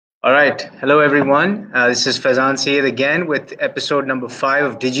All right. Hello, everyone. This is Faizan Syed again with episode number 5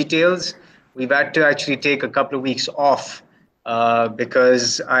 of DigiTales. We've had to actually take a couple of weeks off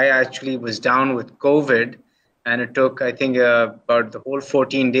because I actually was down with COVID, and it took, I think, about the whole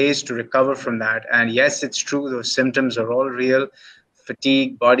 14 days to recover from that. And yes, it's true, those symptoms are all real: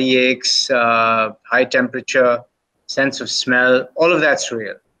 fatigue, body aches, high temperature, sense of smell, all of that's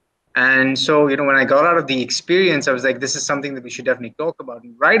real. And so, when I got out of the experience, I was like, this is something that we should definitely talk about.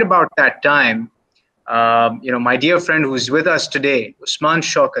 And right about that time, my dear friend who's with us today, Usman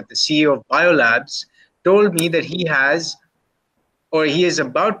Shaukat, the CEO of Biolabs, told me that he is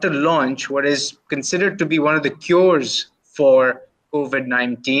about to launch what is considered to be one of the cures for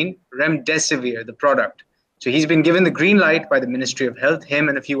COVID-19, remdesivir, the product. So he's been given the green light by the Ministry of Health, him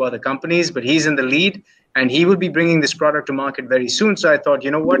and a few other companies, but he's in the lead and he will be bringing this product to market very soon. So I thought,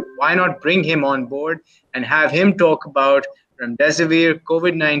 you know what, why not bring him on board and have him talk about remdesivir,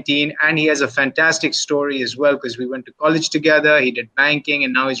 COVID-19, and he has a fantastic story as well because we went to college together, he did banking,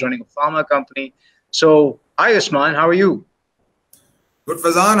 and now he's running a pharma company. So, hi Usman, how are you? Good,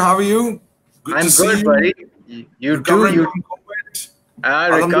 Faizan, how are you? Good I'm good, you. Buddy. You too.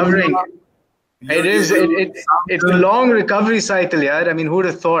 Recovering. It's a long recovery cycle, yeah. I mean, who'd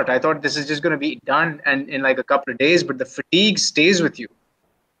have thought? I thought this is just going to be done and in like a couple of days, but the fatigue stays with you.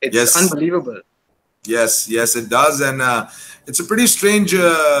 It's unbelievable. Yes, it does, and it's a pretty strange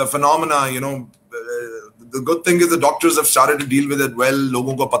phenomena. The good thing is the doctors have started to deal with it well.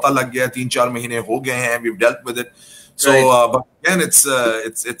 Logon ko pata lag gaya, 3-4 mahine ho gaye hain. We've dealt with it. So, right. But again,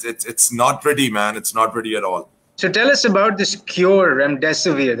 it's not pretty, man. It's not pretty at all. So tell us about this cure,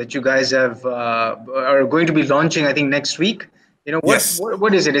 remdesivir, that you guys are going to be launching, I think, next week.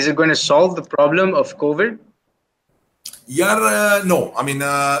 What is it? Is it going to solve the problem of COVID? No. I mean,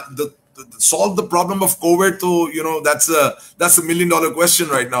 the solve the problem of COVID, so, that's a $1 million question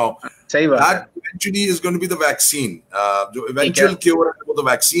right now. That eventually is going to be the vaccine. The eventual cure for the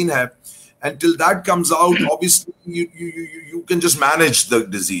vaccine have. Until that comes out, obviously, you can just manage the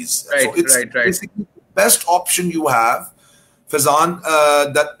disease. Right, so it's right. Basically the best option you have, Faizan,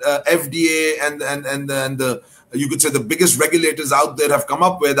 that FDA and the you could say the biggest regulators out there have come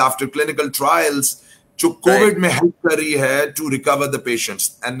up with after clinical trials, जो COVID में help करी है to recover the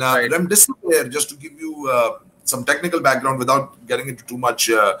patients. And remdesivir, just to give you some technical background without getting into too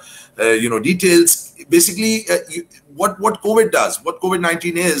much details. Basically, what COVID does, what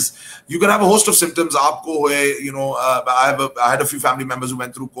COVID-19 is, you can have a host of symptoms. I had a few family members who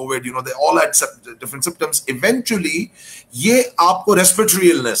went through COVID. They all had different symptoms. Eventually, ये आपको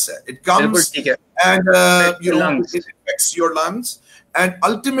respiratory illness है. It comes and it affects your lungs. And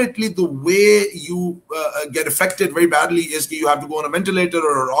ultimately, the way you get affected very badly is that you have to go on a ventilator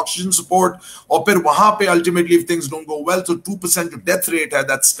or oxygen support. Or फिर वहाँ पे ultimately, if things don't go well, so 2% of death rate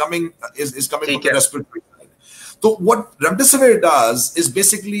that's coming is coming from the respiratory side. So what remdesivir does is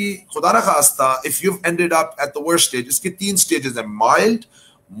basically, खुदा ना खास्ता, if you've ended up at the worst stage, इसके 3 stages हैं: mild,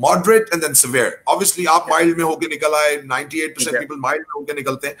 moderate, and then severe. Obviously, आप mild में होके निकल आए, 98% people mild में होके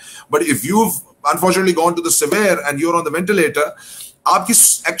निकलते हैं. But if you've unfortunately gone to the severe and you're on the ventilator, आपकी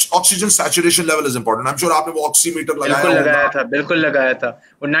oxygen saturation level is important. I'm sure आपने वो oximeter बिल्कुल लगाया था.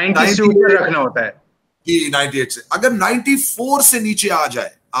 वो 90 से ऊपर रखना होता है. 98 से. अगर 94 से नीचे आ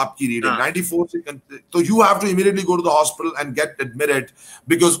जाए आपकी reading, 94 से, तो you have to immediately go to the hospital and get admitted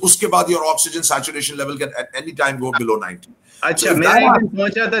because उसके बाद your oxygen saturation level can at any time go below 90. अच्छा, मेरा even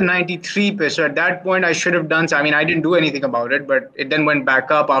पहुंचा था 93 पे. So at that point I should have done. I mean, I didn't do anything about it, but it then went back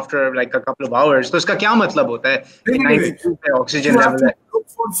up after like a couple of hours. तो इसका क्या मतलब होता है? 92 पे oxygen level है. Look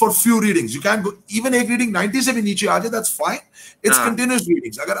for few readings. You can't go even एक reading 90 से भी नीचे आ जाए, that's fine. It's continuous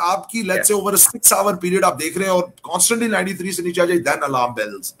readings. अगर आपकी let's say over a 6-hour period आप देख रहे हैं और constantly 93 से नीचे आ जाए, then alarm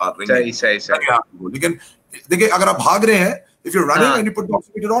bells are ringing. सही. लेकिन देखिए, अगर आप भाग रहे हैं, if you're running and you put the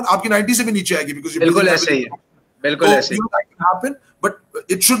oximeter on, आपकी 90 से भी नीचे आएगी because you're बिल्कुल ऐसे ही है. बिल्कुल ऐसे. That can happen, but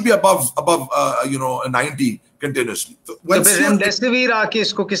it should be above 90 continuously. तो फिर remdesivir आके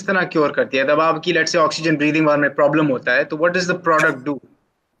इसको किस तरह क्योर करती है? तब आपकी let's say oxygen breathing में problem होता है, तो what does the product do?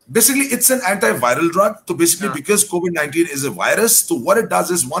 Basically, it's an antiviral drug. So basically, because COVID-19 is a virus, so what it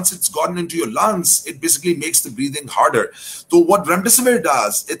does is once it's gotten into your lungs, it basically makes the breathing harder. So what remdesivir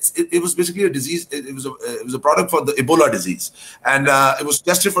does, it was basically a disease. It was a product for the Ebola disease, and it was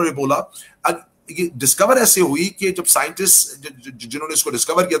tested for Ebola. ये discover ऐसे हुई कि जब scientist जिन्होंने इसको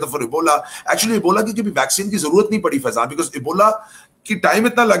discover किया था for Ebola, actually Ebola की कभी वैक्सीन की जरूरत नहीं पड़ी फैजान, बिकॉज इबोला की टाइम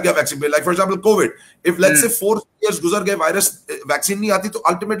इतना लग गया वैक्सीन पे. Like for example Covid, if let's say 4 years गुजर गए, वायरस वैक्सीन नहीं आती, तो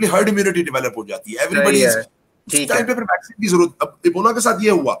अल्टीमेटली हर्ड इम्यूनिटी डेवलप हो जाती है. एवरीबॉडी इज टाइम पे फिर वैक्सीन की जरूरत. अब इबोला के साथ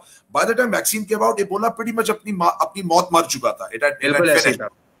ये हुआ, बाय द टाइम वैक्सीन के अबाउट इबोला प्रीटी मच अपनी मौत मर चुका था. इट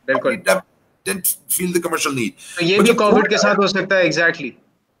बिल्कुल didn't feel the commercial need. तो ये भी कोविड के साथ हो सकता है एग्जैक्टली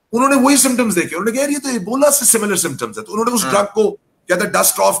उन्होंने वही सिम्टम्स देखे, उन्होंने कहा ये तो इबोला से सिमिलर सिम्टम्स है, तो उन्होंने उस ड्रग को कहते हैं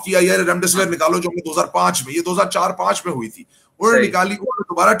डस्ट ऑफ किया, यार रेमडेसिविर निकालो, जो हमने 2005 में, ये 2004-5 में हुई थी, उन्होंने निकाली, उन्होंने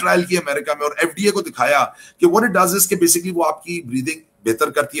दोबारा ट्रायल किया अमेरिका में और एफडीए को दिखाया कि व्हाट इट डज इज कि बेसिकली वो आपकी ब्रीदिंग बेहतर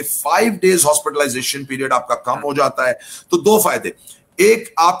करती है, 5 days हॉस्पिटलाइजेशन पीरियड आपका कम हो जाता है। तो 2 फायदे,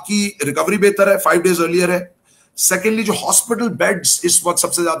 एक आपकी रिकवरी बेहतर है, 5 days अर्लियर है। सेकेंडली जो हॉस्पिटल बेड्स इस वक्त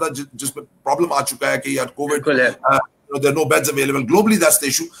सबसे ज्यादा जिसमें प्रॉब्लम आ चुका है कि यार Covid there are no beds available globally, that's the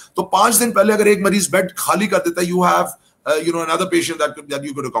issue. तो 5 दिन पहले अगर एक मरीज बेड खाली कर देता है, you have another patient that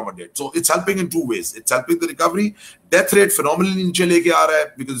you could accommodate. So it's helping in 2 ways. It's helping the recovery. Death rate phenomenally नीचे लेके आ रहा है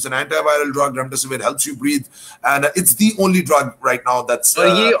because it's an antiviral drug. Remdesivir helps you breathe, and it's the only drug right now that's. और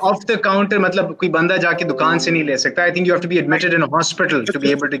ये off the counter, मतलब कोई बंदा जाके दुकान से नहीं ले सकता. I think you have to be admitted in a hospital to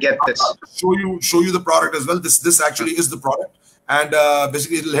be able to get this. Show you the product as well. This actually is the product. And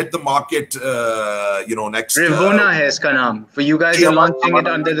basically it'll hit the market next Rivona hai iska naam, for you guys are launching it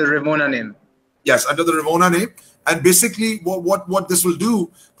under the Rivona name. Yes, under the Rivona name. And basically what this will do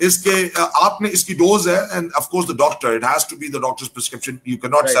is ke aapne iski dose hai, and of course the doctor, it has to be the doctor's prescription, you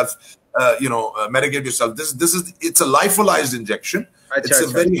cannot self medicate yourself. It's a lyophilized injection. It's a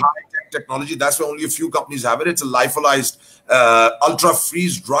very high tech technology, that's why only a few companies have it. It's a lyophilized ultra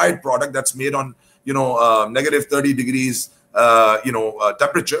freeze dried product that's made on negative 30 degrees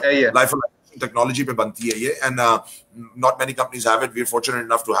temperature. Lyophilization technology pe banti hai ye, and not many companies have it. We're fortunate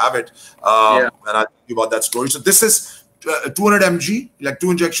enough to have it, and I'll tell you about that story. So this is 200 mg, like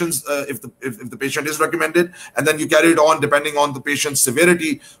 2 injections if the patient is recommended, and then you carry it on depending on the patient's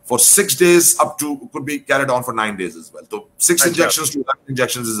severity for 6 days, up to could be carried on for 9 days as well. So 6 injections to 11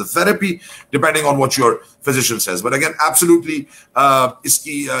 injections is a therapy depending on what your physician says. But again, absolutely,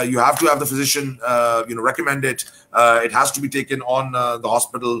 you have to have the physician recommend it. It has to be taken on the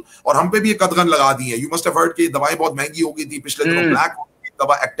hospital. और हम पे भी एक कदगन लगा दी है. You must have heard कि दवाई बहुत महंगी हो गई थी पिछले दिनों, ब्लैक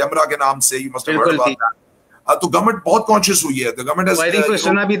दवा एक्टेमरा के नाम से, you must have heard about that. तो गवर्नमेंट बहुत कॉन्शियस हुई है. गवर्नमेंट has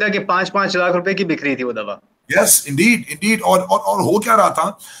सुना भी था कि 5-5 लाख रुपए की बिक रही थी वो दवा. Yes, indeed. और हो क्या रहा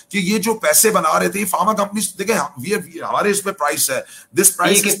था कि ये जो पैसे बना रहे थे फार्मा कंपनीज, देखें हमारे इस पे प्राइस है, this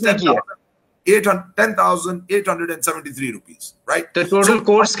price is 10,873 rupees, right? तो टोटल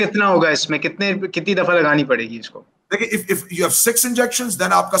कोर्स कितना होगा इसमें, कितनी दफा लगानी पड़ेगी इसको? देखिए, if you have 6 injections,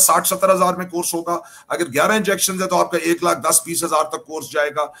 then आपका 60-70 हजार में कोर्स होगा. अगर 11 injections है तो आपका 1,10,20 हजार तक कोर्स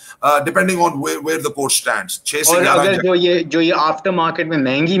जाएगा, depending on where the course stands. 6 से 11. अगर जो ये आफ्टर मार्केट में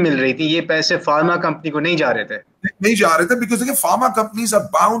महंगी मिल रही थी, ये पैसे फार्मा कंपनी को नहीं जा रहे थे, because देखिए pharma companies are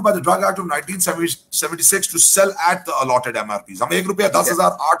bound by the Drug Act of 1976 to sell at the allotted MRPs. हम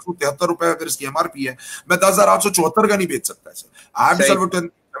 ₹1,10,873 अगर इसकी MRP है, मैं 10,874 का नहीं बेच सकता है. I have to sell for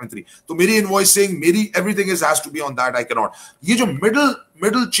 10,773. तो मेरी इनवॉइसिंग, मेरी everything has to be on that. I cannot. ये जो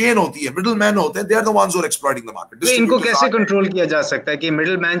मिडिल चेन होती है, मिडिल मैन होते हैं, they are the ones who are exploiting the market. तो इनको कैसे कंट्रोल किया जा सकता है कि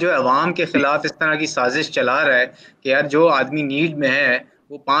मिडिल मैन जो है अवाम के खिलाफ इस तरह की साजिश चला रहा है कि यार जो आदमी नीड में है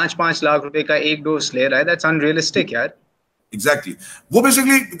वो 5-5 लाख रुपए का एक डोज ले रहा है? That's unrealistic यार. Exactly. वो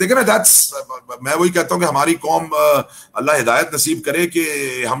बेसिकली देखे ना, मैं वही कहता हूँ कि हमारी कौम, अल्लाह हिदायत नसीब करे कि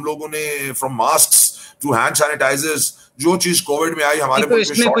हम लोगों ने from mask to hand sanitizers, जो चीज कोविड में आई हमारे तो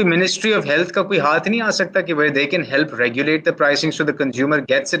इसमें कोई मिनिस्ट्री ऑफ हेल्थ का कोई हाथ नहीं आ सकता कि where they can help regulate the pricing so the consumer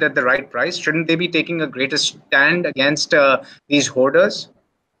gets it at the right price? Shouldn't they be taking a greater stand against these hoarders?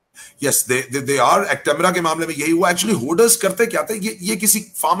 Yes, they are. Actemra के मामले में यही हुआ. एक्चुअली होर्डर्स करते क्या थे, ये किसी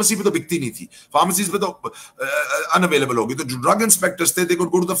फार्मेसी पे तो बिकती नहीं थी, फार्मेसीज पे तो अनअवेलेबल होगी, तो जो ड्रग इंस्पेक्टर्स थे, they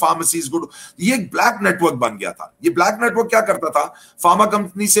could go to the pharmacies, ये एक ब्लैक नेटवर्क बन गया था. ये ब्लैक नेटवर्क क्या करता था, फार्मा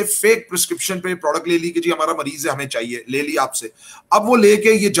कंपनी से फेक प्रिस्क्रिप्शन पे प्रोडक्ट ले ली कि जी हमारा मरीज है, हमें चाहिए, ले ली आपसे. अब वो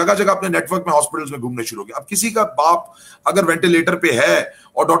लेके ये जगह जगह अपने नेटवर्क में हॉस्पिटल्स में घूमने शुरू हो गया. अब किसी का बाप अगर वेंटिलेटर पे है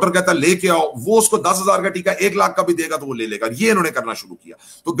और डॉक्टर कहता लेके आओ, वो उसको 10,000 का टीका 1 लाख का भी देगा तो वो ले लेगा. ये इन्होंने करना शुरू किया.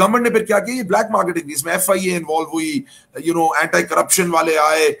 तो गवर्नमेंट ने फिर क्या किया, ये ब्लैक मार्केटिंग, इसमें FIA इन्वॉल्व हुई, एंटी करप्शन वाले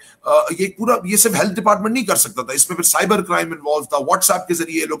आए. ये पूरा, ये सिर्फ हेल्थ डिपार्टमेंट नहीं कर सकता था, इसमें फिर साइबर क्राइम इन्वॉल्व था. व्हाट्सएप के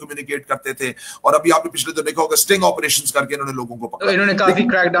जरिए लोग कम्युनिकेट करते थे, और अभी आपने पिछले तो देखा होगा स्टिंग ऑपरेशंस करके इन्होंने लोगों को पकड़ा. इन्होंने काफी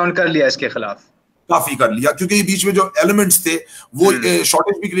क्रैकडाउन कर लिया इसके खिलाफ, काफी कर लिया, क्योंकि ये बीच में जो एलिमेंट्स थे वो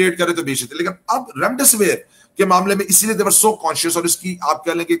शॉर्टेज भी क्रिएट करे तो बेचे थे. लेकिन अब रेमडेसिविर के मामले में इसीलिए दे वर सो कॉन्शियस, और इसकी आप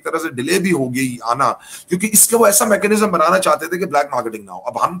कह लें कि एक तरह से डिले भी हो गई आना, क्योंकि इसके वो ऐसा मैकेनिज्म बनाना चाहते थे कि ब्लैक मार्केटिंग ना हो.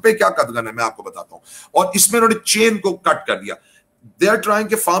 अब हम पे क्या कदगन है मैं आपको बताता हूं, और इसमें उन्होंने चेन को कट कर दिया. दे आर ट्राइंग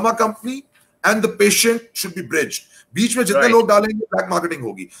कि pharma company and the patient should be bridged. बीच में जितने लोग डालेंगे ब्लैक मार्केटिंग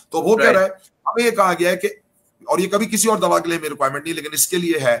होगी. तो वो क्या रहा है, हमें ये कहा गया है कि, और ये कभी किसी और दवा के लिए मेरी रिक्वायरमेंट नहीं, लेकिन इसके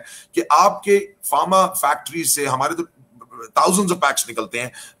लिए है कि आपके फार्मा फैक्ट्री से, हमारे तो thousands of packs निकलते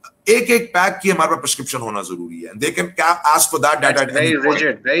हैं, एक पैक की हमारे पास प्रिस्क्रिप्शन होना जरूरी है. They can ask for that data. Very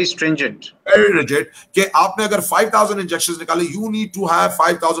rigid, very stringent. Very rigid. कि आपने अगर 5,000 injections निकाले, you need to have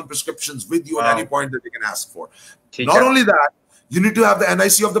 5,000 prescriptions with you at any point that they can ask for. Not only that, you need to have the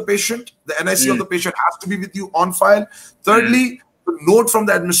NIC of the patient. The NIC of the patient has to be with you on file. Thirdly, the note from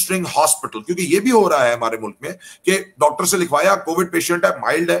the administering hospital. क्योंकि ये भी हो रहा है हमारे मुल्क में कि डॉक्टर से लिखवाया कोविड पेशेंट है,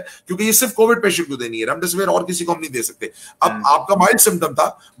 माइल्ड है, क्योंकि ये सिर्फ कोविड पेशेंट को देनी है, रेमडेसिविर और किसी को हम नहीं दे सकते. अब आपका माइल्ड सिम्टम था,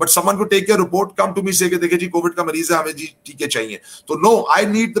 बट समवन को take your report, come to me से देखिए जी कोविड का मरीज है, हमें जी टीके चाहिए. तो no, I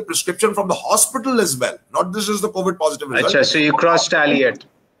need the prescription from the hospital as well, not this is the Covid positive result. अच्छा, so you cross tally it.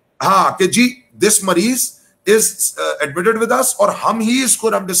 हाँ, कि जी दिस मरीज is admitted with us और हम ही इसको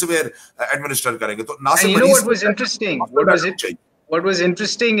रेमडेसिविर administer करेंगे. तो ना सिर्फ what was interesting, what was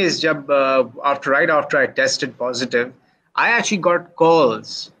interesting is जब right after I tested positive, I actually got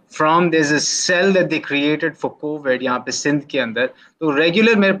calls from, there's a cell that they created for COVID यहाँ पे सिंध के अंदर. तो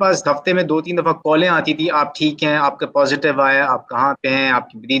रेगुलर मेरे पास हफ्ते में 2-3 दफा कॉलें आती थी, आप ठीक हैं, आपका पॉजिटिव आया, आप कहाँ पे हैं,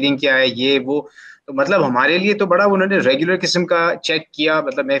 आपकी ब्रीदिंग क्या है, ये वो. तो मतलब हमारे लिए तो बड़ा उन्होंने रेगुलर किस्म का चेक किया.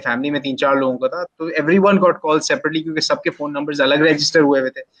 मतलब मेरी फैमिली में 3-4 लोगों का था, तो एवरीवन गॉट कॉल सेपरेटली क्योंकि सबके फोन नंबर्स अलग रजिस्टर हुए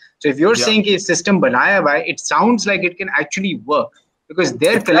थे. So if you are saying कि सिस्टम बनाया हुआ है, it sounds like it can actually work because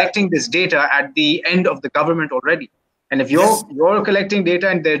they're collecting this data at the end of the government already. And if you're collecting data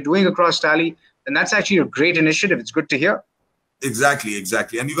and they're doing a cross tally, then that's actually a great initiative. It's good to hear.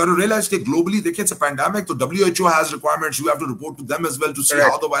 Exactly. And you got to realize that globally, it's a pandemic. So WHO has requirements. You have to report to them as well to see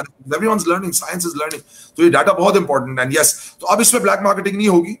how the virus. Everyone's learning. Science is learning. So this data is very important. And yes, so अब इसमें black marketing नहीं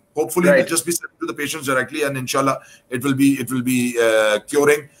होगी. Hopefully, it will just be sent to the patients directly, and inshallah, it will be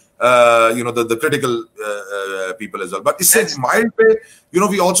curing. The critical people as well. But it's said mild पे,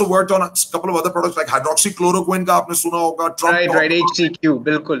 we also worked on a couple of other products like hydroxychloroquine का आपने सुना होगा. Right, HCQ,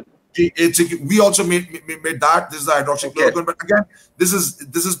 बिल्कुल. HCQ. We also made that. This is the hydroxychloroquine, but again,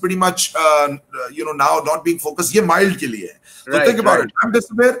 this is pretty much now not being focused. ये mild के लिए है. So think about it.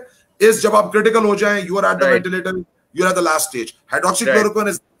 Remdesivir is जब आप critical हो जाएं, you are at the ventilator, you are at the last stage. Hydroxychloroquine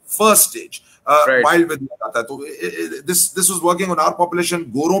is first stage. Mild में दिया जाता है. तो this was working on our population.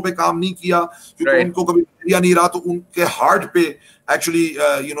 गोरों पे काम नहीं किया क्योंकि उनको कभी दिया नहीं रहा, तो उनके हार्ट पे actually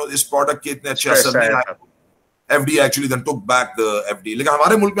इस प्रोडक्ट के इतने अच्छे असर नहीं आए. FDA actually then took back the FDA. लेकिन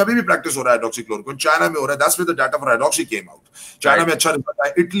हमारे मुल्क में अभी भी प्रैक्टिस हो रहा है हाइड्रोक्सीक्लोरोक्विन, चाइना में हो रहा है. That's where the data for hydroxy came out. China में अच्छा रिजल्ट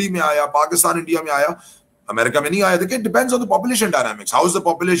आया, इटली में आया, पाकिस्तान, इंडिया में आया, अमेरिका में नहीं आया. देखिए, it depends on the population dynamics. How is the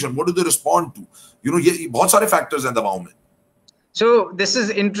population? What do they respond to? ये बहुत सारे factors हैं दवाओं में. So this is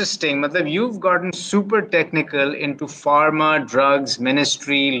interesting. Matlab, you've gotten super technical into pharma, drugs,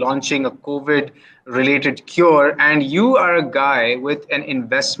 ministry, launching a COVID-related cure, and you are a guy with an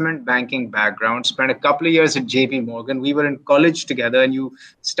investment banking background, spent a couple of years at JP Morgan. We were in college together, and you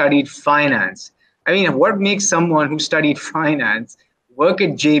studied finance. I mean, what makes someone who studied finance work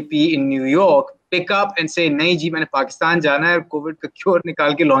at JP in New York, pick up and say, "Nahi ji, maine Pakistan jana hai, COVID ka cure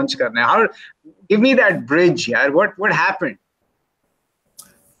nikal ke launch karna hai"? Give me that bridge, yaar. What happened?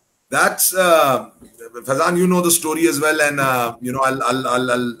 That's Faizan, you know the story as well, and I'll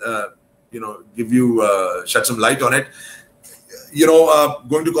give you shed some light on it.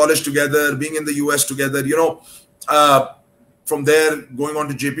 Going to college together, being in the US together, from there going on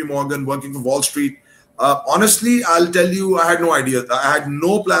to JP Morgan, working for Wall Street. Honestly, I'll tell you, I had no idea. I had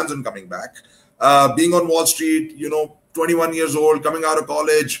no plans on coming back. Being on Wall Street, 21 years old, coming out of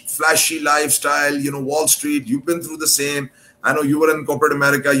college, flashy lifestyle, Wall Street. You've been through the same. I know you were in corporate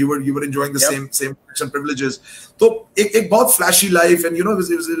America. You were enjoying the same privileges. So एक बहुत flashy life, and it was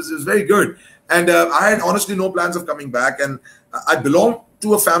very good. And I had honestly no plans of coming back. And I belong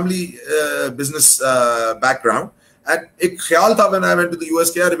to a family business background. And एक ख्याल था when I went to the US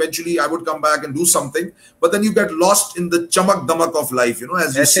that eventually I would come back and do something. But then you get lost in the chamak damak of life,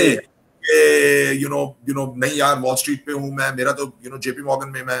 as you say. नहीं यार, wall street पे हूं मैं, मेरा तो JP Morgan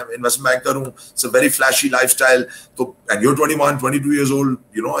में मैं investment banker हूं. It's a very flashy lifestyle. तो and you are 21 22 years old,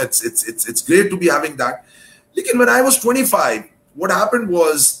 it's great to be having that. लेकिन when I was 25, what happened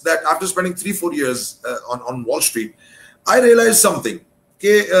was that after spending 3-4 years on Wall Street, I realized something.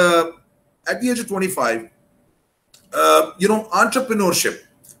 At the age of 25, entrepreneurship,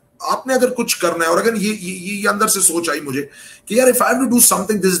 आपने अगर कुछ करना है, और अगर ये अंदर से सोच आई मुझे कि यार, if I have to do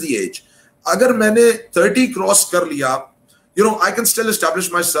something, this is the age. अगर मैंने 30 क्रॉस कर लिया, I can still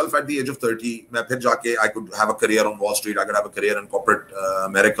establish myself at the age of 30. मैं फिर जाके I could have a career on Wall Street. I could have a career in corporate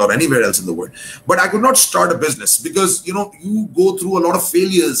America or anywhere else in the world. But I could not start a business because you go through a lot of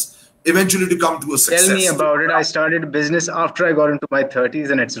failures eventually to come to a success. Tell me about it. I started a business after I got into my 30s,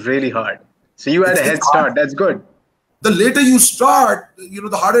 and it's really hard. So you had a head start. That's good. The later you start,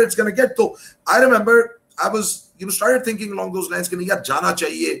 the harder it's going to get. So I remember I was started thinking along those lines कि नहीं यार जाना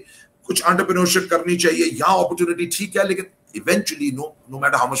चाहिए, कुछ entrepreneurship करनी चाहिए, यहाँ opportunity ठीक है, लेकिन eventually no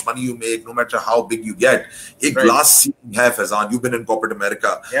matter how much money you make, no matter how big you get, एक glass ceiling है Faizan. You've been in corporate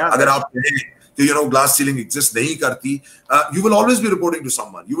America. अगर आप कहें कि glass ceiling exists नहीं करती, you will always be reporting to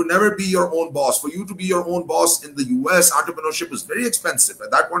someone. You will never be your own boss. For you to be your own boss in the US, entrepreneurship is very expensive.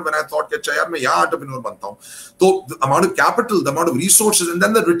 At that point when I thought कि अच्छा यार मैं यहाँ entrepreneur बनता हूँ, तो the amount of capital, the amount of resources, and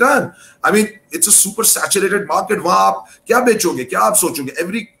then the return. I mean, it's a super saturated market. वहाँ आप क्या बेचोगे, क्या आप सोचोगे?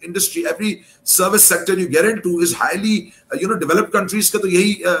 Every industry, every service sector you get into is highly, developed countries का तो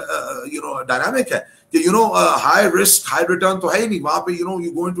यही, dynamic है. High risk, high return तो है ही नहीं वहाँ पे.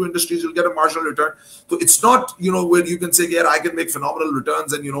 You go into industries, you'll get a marginal return. So it's not, where you can say, yeah, I can make phenomenal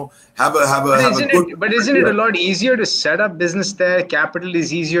returns and have a good. But isn't it a lot easier to set up business there? Capital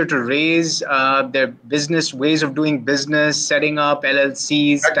is easier to raise. Their business ways of doing business, setting up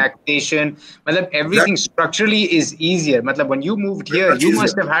LLCs, taxation. Everything structurally is easier. When you moved here, you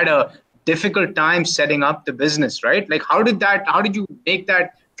must have had a difficult time setting up the business, right? Like how did you make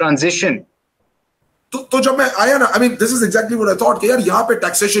that transition? तो जब मैं आया ना, I mean, this is exactly what I thought कि यार यहाँ पे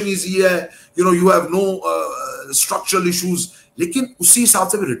taxation easy है, you have no structural issues, लेकिन उसी हिसाब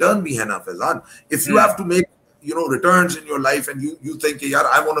से भी return भी है ना Faizan. If you have to make returns in your life and you think यार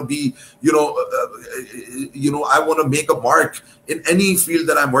I want to be I want to make a mark in any field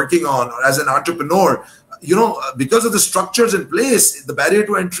that I'm working on, or as an entrepreneur, because of the structures in place, the barrier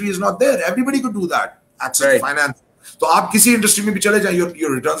to entry is not there. Everybody could do that. Access to finance. So आप किसी industry में भी चले जाएं,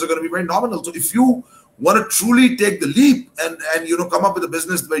 your returns are going to be very nominal. So if you want to truly take the leap and come up with a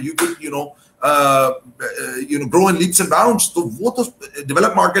business where you could grow in leaps and bounds, तो वो तो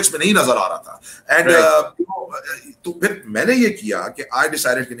developed markets में नहीं नजर आ रहा था. And तो फिर मैंने ये किया कि I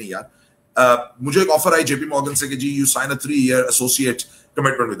decided कि नहीं यार, मुझे एक ऑफर आई JP Morgan से कि जी you sign a 3-year associate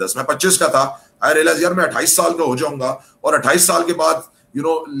commitment with us. मैं 25 का था. I realized यार मैं 28 साल का हो जाऊंगा और 28 साल के बाद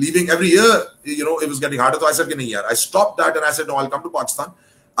leaving every year, it was getting harder. So I said कि नहीं यार, I stopped that and I said no, I'll come to Pakistan.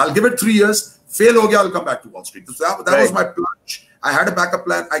 I'll give it 3 years. Fail हो गया, I'll come back to Wall Street. So that was my plunge. I had a backup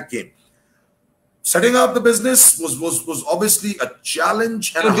plan. I came. Setting up the business was obviously a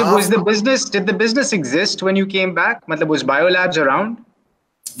challenge. And did the business exist when you came back? Was Biolabs around?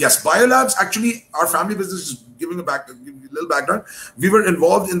 Yes, Biolabs, actually, our family business is giving a little background. We were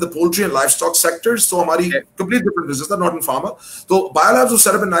involved in the poultry and livestock sectors. So our complete different business, not in pharma. So Biolabs was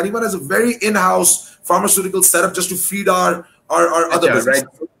set up in 91 as a very in-house pharmaceutical setup just to feed our other business.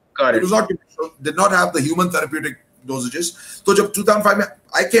 Right. Got it. It was not, did not have the human therapeutic dosages. So in 2005,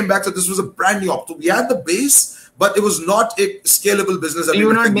 I came back. So this was a brand new op. So we had the base, but it was not a scalable business. So you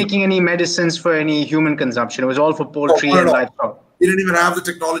were not making any medicines for any human consumption. It was all for poultry and livestock. We didn't even have the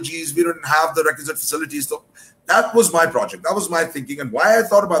technologies. We didn't have the requisite facilities. So that was my project. That was my thinking. And why I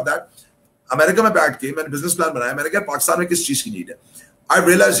thought about that, America mein baith ke, maine business plan banaya. Maine kaha Pakistan mein kis cheez ki need hai. I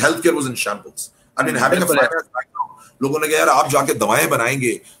realized healthcare was in shambles. I mean, having a finance background, लोगों ने कहा यार आप जाके दवाएं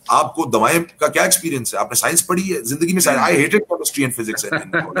बनाएंगे, आपको दवाएं का क्या एक्सपीरियंस है, आपने साइंस पढ़ी है जिंदगी में? I hated chemistry and physics.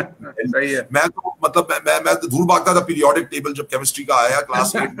 मैं तो मैं तो धूल भागता था पीरियोडिक टेबल जब केमिस्ट्री का आया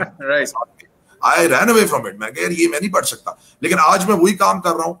क्लास 8 में. I ran away from it. मैं कह यार ये मैं नहीं पढ़ सकता. लेकिन आज मैं वही काम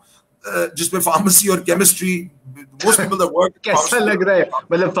कर रहा हूँ जिसमें फार्मेसी और chemistry, most people that work. कैसा लग रहा है?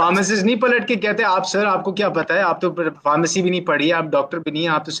 फार्मासिस्ट नहीं पलट के कहते आप सर आपको क्या पता है, आप तो फार्मेसी भी नहीं पढ़ी है, आप डॉक्टर भी नहीं है,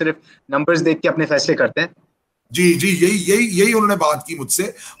 आप तो सिर्फ नंबर्स देख के अपने फैसले करते हैं. जी यही उन्होंने बात की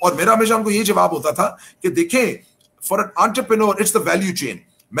मुझसे. और मेरा हमेशा उनको ये जवाब होता था कि देखें, for an entrepreneur it's the value chain.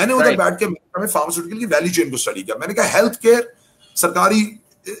 मैंने उधर बैठ के फार्मास्यूटिकल की वैल्यू चेन को स्टडी किया. मैंने कहा हेल्थ केयर, सरकारी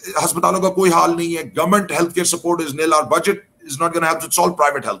अस्पतालों का कोई हाल नहीं है, government health care support is निल, और budget is not going to help to solve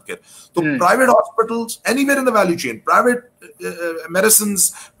private healthcare. So private hospitals, anywhere in the value chain, private medicines,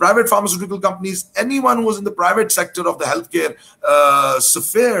 private pharmaceutical companies, anyone who was in the private sector of the healthcare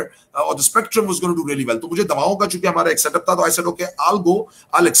sphere or the spectrum was going to do really well. तो मुझे दवाओं का चूंकि हमारा एक setup था, तो I said, okay,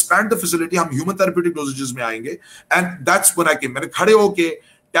 I'll expand the facility. हम human therapeutic dosages में आएंगे. And that's when I came. मैंने खड़े होके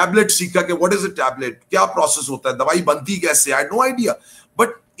टैबलेट सीखा कि what is a tablet, क्या प्रोसेस होता है, दवाई बनती कैसे, I had no idea.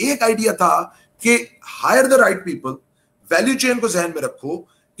 But एक आइडिया था कि hire the right people, value chain को जहन में रखो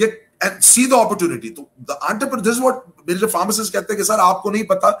कि and see the opportunity. तो the entrepreneur, this is what मेरे जो pharmacists कहते हैं कि सर आपको नहीं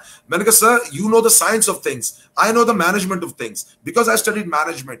पता. मैंने कहा sir, you know the science of things, I know the management of things, because I studied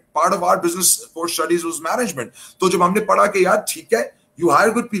management. Part of our business course studies was management. तो जब हमने पढ़ा कि यार ठीक है, you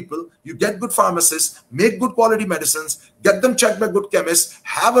hire good people, you get good pharmacists, make good quality medicines, get them checked by good chemists,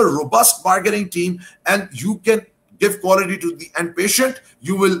 have a robust marketing team, and you can give quality to the end patient,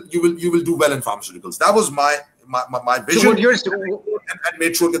 you will do well in pharmaceuticals. That was my vision, and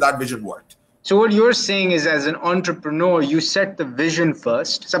made sure that vision worked. So what you're saying is, as an entrepreneur, you set the vision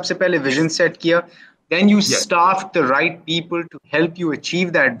first. सबसे पहले vision set किया. Then you staffed the right people to help you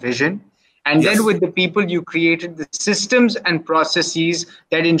achieve that vision. And then with the people, you created the systems and processes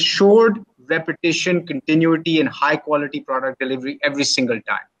that ensured repetition, continuity, and high quality product delivery every single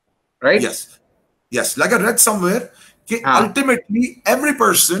time. Right? Yes. Like I read somewhere, ultimately every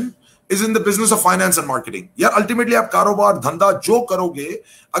person is in the business of finance and marketing. Yeah, ultimately आप कारोबार धंधा जो करोगे,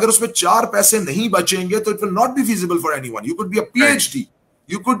 अगर उसमें 4 पैसे नहीं बचेंगे, तो it will not be feasible for anyone. You could be a PhD,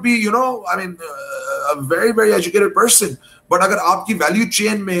 you could be, a very, very educated person, but अगर आपकी value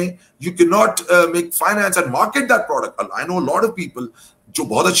chain में you cannot make finance and market that product. I know a lot of people जो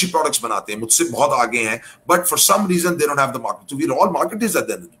बहुत अच्छी products बनाते हैं, मुझसे बहुत आगे हैं, but for some reason they don't have the market. So we're all marketers at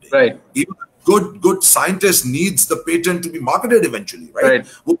the end of the day. Right. Even good scientist needs the patent to be marketed eventually, right?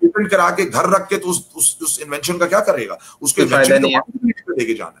 वो patent करा के घर रख के तो उस invention का क्या करेगा? उसको eventually तो market पे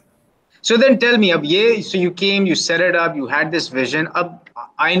लेके जाना है. So then tell me, so you came, you set it up, you had this vision.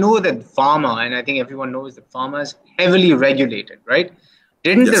 I know that pharma, and I think everyone knows that pharma is heavily regulated, right?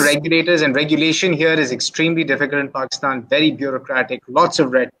 Didn't the regulators, and regulation here is extremely difficult in Pakistan, very bureaucratic, lots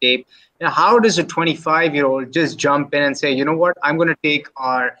of red tape. Now, how does a 25-year-old just jump in and say, you know what, I'm going to take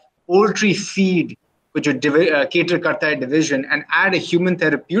our poultry feed, which would cater karta division, and add a human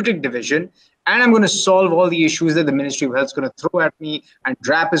therapeutic division, and I'm going to solve all the issues that the Ministry of Health is going to throw at me, and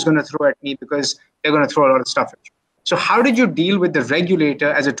DRAP is going to throw at me, because they're going to throw a lot of stuff at you. So how did you deal with the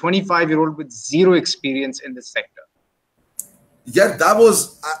regulator as a 25-year-old with zero experience in this sector? Yeah, that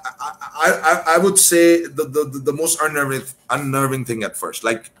was, I would say, the most unnerving thing at first.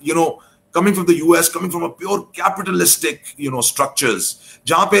 Like, coming from the US, coming from a pure capitalistic, structures,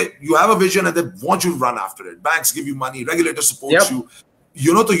 jahan pe you have a vision and they want you to run after it. Banks give you money, regulators support you.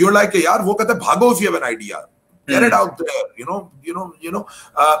 So you're like, yaar, wo kehte bhago if you have an idea. Get it out there,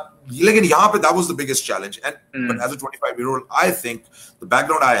 Lekin yahan pe that was the biggest challenge. And but as a 25-year-old, I think the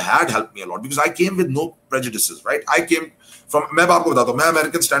background I had helped me a lot because I came with no prejudices, right? I came from, मैं आपको बताता हूँ, मैं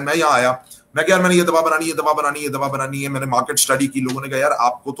American stand में यहाँ आया, मैं क्या मैंने ये दवा बनानी है, मैंने मार्केट स्टडी की, लोगों ने कहा यार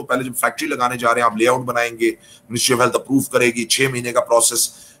आपको तो पहले जब फैक्ट्री लगाने जा रहे हैं आप लेआउट बनाएंगे, मिनिस्ट्री ऑफ हेल्थ अप्रूव करेगी, 6 महीने का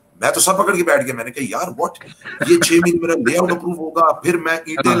प्रोसेस. मैं तो सर पकड़ के बैठ गया, मैंने कहा यार व्हाट, ये 6 महीने मेरा लेआउट अप्रूव होगा, फिर मैं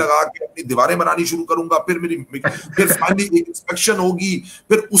ईंटें लगा के अपनी दीवारें बनानी शुरू करूंगा, फिर फाइनली एक इंस्पेक्शन होगी,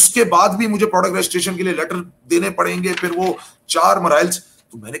 फिर उसके बाद भी मुझे प्रोडक्ट रजिस्ट्रेशन के लिए लेटर देने पड़ेंगे, फिर वो 4 मराइल्स.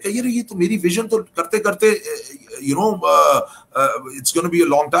 तो मैंने कहा यार ये तो मेरी विजन तो करते करते it's gonna be a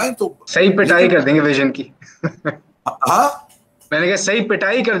long time. तो सही पिटाई कर देंगे विजन की. हाँ, मैंने कहा सही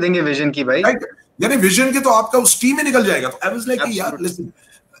पिटाई कर देंगे विजन की भाई. यानी विजन के तो आपका उस टीम में निकल जाएगा. तो आई वाज लाइक यार लिसन,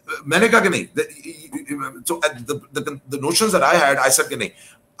 मैंने कहा कि नहीं, so the notions that I had, I said कि नहीं,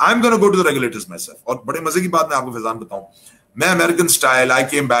 I'm going to go to the regulators myself. और बड़े मजे की बात मैं आपको फैजान बताऊं, मैं अमेरिकन स्टाइल, आई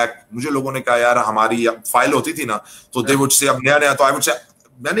केम बैक, मुझे लोगों ने कहा यार हमारी फाइल होती थी ना, तो दे वुड से अब नया, तो आई वुड से,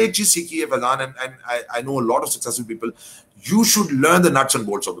 मैंने एक चीज सीखी है Faizan, and I know a lot of successful people, you should learn the nuts and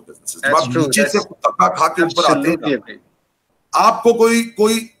bolts of the business. जब आप नीचे से धक्का खा के ऊपर आते हैं, आपको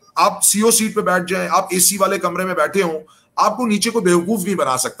कोई आप सीओ सीट पे बैठ जाए, आप एसी वाले कमरे में बैठे हो, आपको नीचे को बेवकूफ नहीं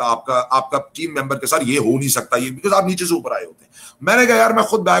बना सकता आपका टीम मेंबर के साथ, ये हो नहीं सकता ये, बिकॉज आप नीचे से ऊपर आए होते हैं. मैंने कहा यार मैं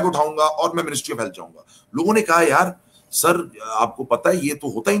खुद बैग उठाऊंगा और मैं मिनिस्ट्री ऑफ हेल्थ जाऊंगा. लोगों ने कहा यार सर आपको पता है ये तो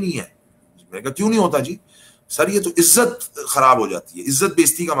होता ही नहीं है. मैंने कहा क्यों नहीं होता जी? सर ये तो इज्जत खराब हो जाती है, इज्जत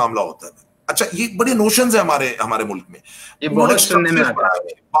बेइज्जती का मामला होता है. अच्छा, ये बड़े नोशंस है हमारे मुल्क में, ये बहुत सुनने में आता है,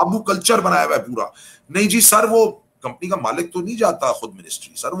 बाबू कल्चर बनाया हुआ है पूरा. नहीं जी सर, वो कंपनी का मालिक तो नहीं जाता खुद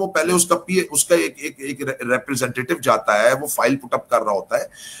मिनिस्ट्री, सर वो पहले उसका एक रिप्रेजेंटेटिव जाता है, वो फाइल पुट अप कर रहा होता है,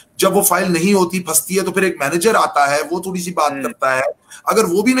 जब वो फाइल नहीं होती फंसती है तो फिर एक मैनेजर आता है, वो थोड़ी सी बात करता है, अगर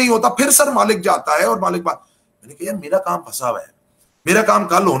वो भी नहीं होता फिर सर मालिक जाता है और मालिक बात. मैंने कहा यार मेरा काम फंसा हुआ है, मेरा काम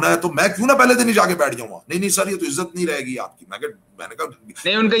कल होना है, तो मैं क्यों ना पहले दिन ही जाके बैठ जाऊंगा. नहीं सर ये तो इज्जत नहीं रहेगी आपकी. मैंने कहा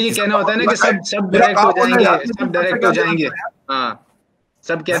नहीं, उनका ये कहना होता है ना कि सब डायरेक्ट हो जाएंगे, सब डायरेक्ट हो जाएंगे. हाँ,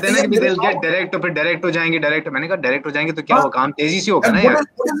 सब कहते हैं ना कि they'll get direct, तो फिर डायरेक्ट हो जाएंगे डायरेक्ट. मैंने कहा डायरेक्ट हो जाएंगे तो क्या वो काम तेजी से होगा ना यार.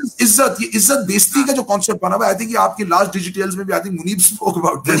 इज्जत बेइज्जती का जो कॉन्सेप्ट बना हुआ है, आई थिंक आपकी लास्ट डिजिटल्स में भी I think Munib spoke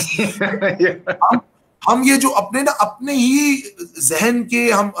about this. हम ये जो अपने ही जहन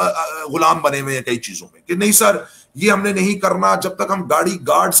के हम गुलाम बने हुए हैं कई चीजों में, कि नहीं सर ये हमने नहीं करना, जब तक हम गाड़ी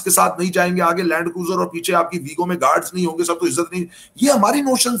गार्ड्स के साथ नहीं जाएंगे आगे लैंड क्रूजर और पीछे आपकी वीगो में गार्ड्स नहीं होंगे, सब तो इज्जत नहीं. ये हमारी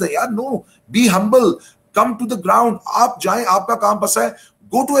नोशंस है यार. No, be humble, come to the ground. आप जाएं, आपका काम फंसा है,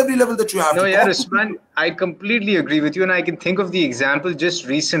 go to every level that you have. No, yeah, Usman, I completely agree with you, and I can think of the example just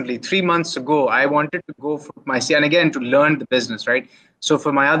recently, 3 months ago, I wanted to go for my, and again, to learn the business, right? So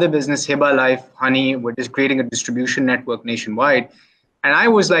for my other business, Hiba Life, Honey, we're just creating a distribution network nationwide. And I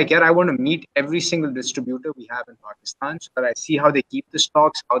was like, yeah, I want to meet every single distributor we have in Pakistan so that I see how they keep the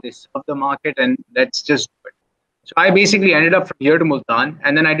stocks, how they serve the market, and let's just do it. So I basically ended up from here to Multan,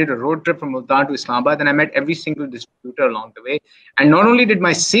 and then I did a road trip from Multan to Islamabad, and I met every single distributor along the way. And not only did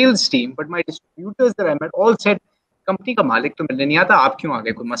my sales team, but my distributors that I met all said, company का मालिक तो मिलने नहीं आता, आप क्यों आ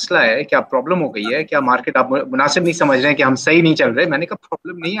गए, कोई मसला है क्या, प्रॉब्लम हो गई है क्या, मार्केट आप मुनासिब नहीं समझ रहे हैं कि हम सही नहीं चल रहे. मैंने कहा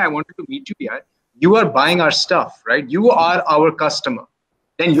प्रॉब्लम नहीं है, I wanted to meet you यार, you are buying our stuff, right? You are our customer,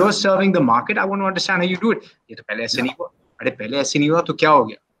 then you're serving the market. I want to understand how you do it. ये तो पहले ऐसे नहीं हुआ. अरे पहले ऐसे नहीं हुआ तो क्या हो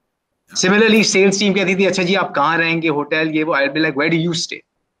गया. Similarly, sales team कहती थी, अच्छा जी आप कहाँ रहेंगे, होटल ये वो. I'll be like, where do you stay?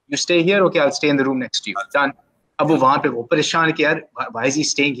 You stay here, okay, I'll stay in the room next to you. Done. अब वो वहाँ पे वो परेशान कि यार, why is he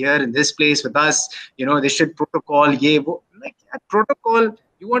staying here in this place with us? You know, they should protocol ये वो. Like protocol,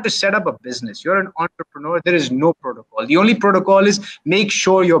 you want to set up a business. You're an entrepreneur. There is no protocol. The only protocol is make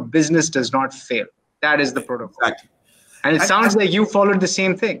sure your business does not fail. That is the protocol. Exactly. And it sounds like you followed the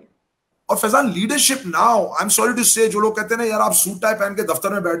same thing. और Faizan leadership now, I am sorry to से, जो लोग कहते हैं ना यार आप suit tie पहन के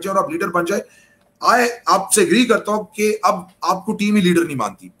दफ्तर में बैठ जाए और आप लीडर बन जाए, आई आपसे एग्री करता हूं कि अब आपको टीम ही लीडर नहीं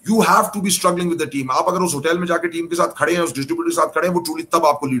मानती. You have to be struggling with the team. आप अगर उस होटल में जाके टीम के साथ खड़े हैं, उस डिस्ट्रीब्यूटर के साथ खड़े हैं, वो ट्रूली तब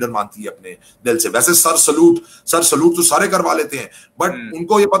आपको लीडर मानती है अपने दिल से. वैसे सर सलूट तो सारे करवा लेते हैं, बट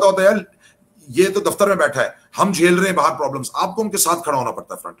उनको ये पता होता है यार ये तो दफ्तर में बैठा है, हम झेल रहे हैं बाहर प्रॉब्लम्स. आपको उनके साथ खड़ा होना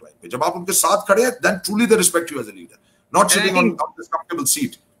पड़ता है फ्रंट लाइन पे. जब आप उनके साथ खड़े हैं, then truly they respect you as a leader, not sitting on this comfortable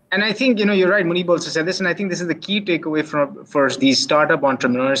seat. And I think, you're right, Munib also said this, and I think this is the key takeaway for these startup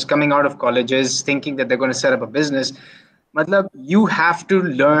entrepreneurs coming out of colleges thinking that they're going to set up a business. Matlab, you have to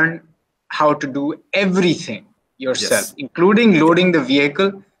learn how to do everything yourself, yes, including loading the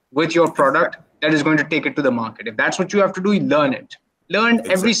vehicle with your product that is going to take it to the market. If that's what you have to do, learn it. Learn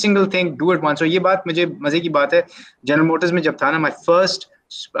every single thing, do it once. So ये बात मुझे मजे की बात है, General Motors में जब था ना, my first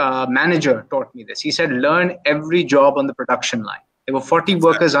manager taught me this. He said, learn every job on the production line. There were 40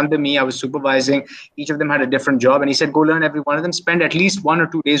 workers under me. I was supervising. Each of them had a different job. And he said, go learn every one of them. Spend at least 1 or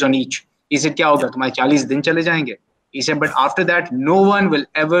 2 days on each. He said, क्या होगा, तुम्हारे 40 दिन चले जाएंगे. He said, but after that, no one will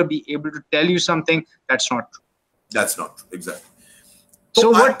ever be able to tell you something that's not true. That's not true. Exactly. So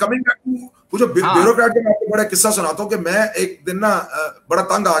what coming back to वो जो bureaucrat का मैं आपको बड़ा किस्सा सुनाता हूँ कि मैं एक दिन ना बड़ा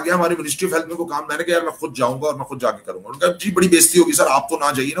तंग आ गया. हमारी मिनिस्ट्री ऑफ हेल्थ में को काम, मैंने कहा यार मैं खुद जाऊंगा और मैं खुद जाके करूंगा. उनका जी बड़ी बेइज्जती होगी सर, आप तो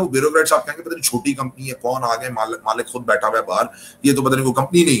ना जाइए ना. वो ब्यूरोक्रेट साहब कहेंगे पता नहीं छोटी कंपनी है, कौन आ गए, मालिक खुद बैठा हुआ है बाहर, ये तो पता नहीं वो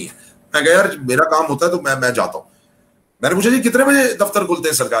कंपनी नहीं है. मैं कहा यार मेरा काम होता है तो मैं जाता हूँ. मैंने पूछा जी कितने बजे दफ्तर खुलते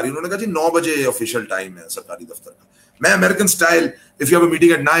हैं सरकारी? उन्होंने कहा जी 9 बजे ऑफिशियल टाइम है सरकारी दफ्तर का. मैं American style, if you have a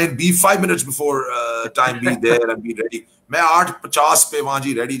meeting at 9, B 5 minutes before time, be there and be ready. मैं 8:50 पे वहां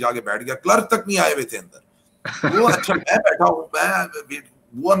जी रेडी जाके बैठ गया. क्लर्क तक नहीं आए हुए थे अंदर. वो अच्छा मैं बैठा हूँ, मैं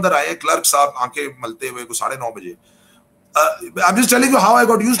वो अंदर आए क्लर्क साहब आंखें मलते हुए को 9:30 बजे. I am just telling you how I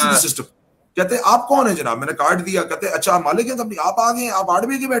got used to the system. कहते आप कौन है जनाब? मैंने कार्ड दिया. कहते अच्छा मालिक है कंपनी, आप आ गए, आप 8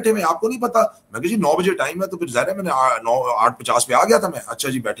 बजे के बैठे हुए, आपको नहीं पता? मैं जी 9 बजे टाइम है. तो फिर जाहिर है मैंने 8:50 पे आ गया था मैं. अच्छा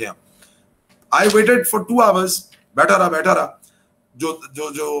जी बैठे हैं. I waited for 2 hours. बैठा रहा. जो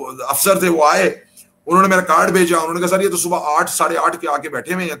अफसर थे वो आए, उन्होंने मेरा कार्ड भेजा. उन्होंने कहा सर ये तो सुबह 8, 8:30 के आके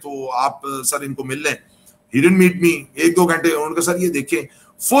बैठे हुए हैं, तो आप सर इनको मिल लें. He didn't meet me. 1-2 घंटे. उन्होंने कहा सर ये देखें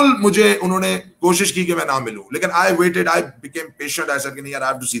फुल. मुझे उन्होंने कोशिश की कि मैं ना मिलूं, लेकिन I waited. I became patient. I said नहीं यार,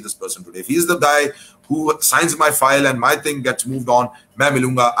 I have to see this person today. If he is the guy who signs my file and my thing gets moved on, मैं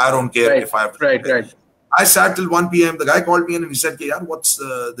मिलूंगा. I don't care if I have to. Right. I sat till 1 p.m. The guy called me and he said कि यार what's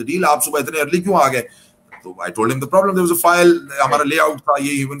the deal? आप सुबह इतने early क्यों आ गए? So I told him the problem. There was a file. हमारा layout था,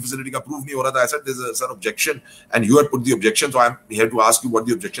 ये human facility का proof नहीं हो रहा था. I said there's a sir objection and you had put the objection, so I'm here to ask you what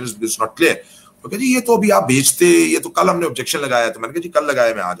the objection is because it's not clear. तो कहा जी ये तो अभी आप बेचते, ये तो कल हमने objection लगाया. तो मैंने कहा जी कल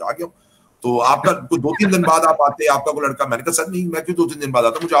लगाया, मैं आज आ गया हूँ. तो आपका 2-3 दिन बाद आप आते, आपका कोई लड़का. मैंने कहा सर नहीं, मैं क्यों 2-3 दिन बाद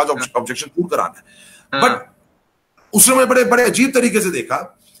आता, मुझे आज objection दूर कराना है. बट उसने बड़े अजीब तरीके से देखा.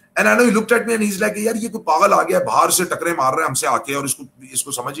 And I know he looked at me and he's like यार ये कोई पागल आ गया, बाहर से टकरे मार रहा है हमसे आके और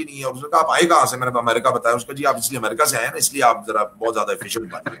इसको समझ ही नहीं है. और उसने कहा आप आए कहाँ से? मैंने अमेरिका बताया. उसका जी आप इसलिए अमेरिका से आए ना, इसलिए आप जरा बहुत ज्यादा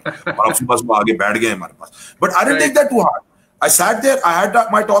एफिशिएंट बन गए और आपके पास वो आगे बैठ गए हमारे पास. But I didn't take that too hard. I sat there, I had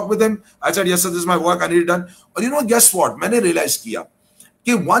my talk with him. I said yes sir, this is my work, I need it done. और you know guess what? मैंने realize किया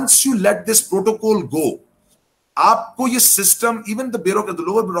कि once you let this protocol go, आपको ये system, even the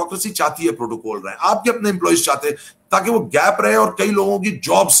lower bureaucracy चाहती है protocol रहे, आपके अपने एम्प्लॉइज चाहते हैं ताकि वो गैप रहे और कई लोगों की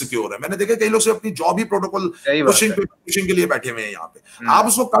जॉब सिक्योर है. मैंने देखा कई लोग से अपनी जॉब ही प्रोटोकॉल पुशिंग के लिए बैठे हुए हैं यहाँ पे. आप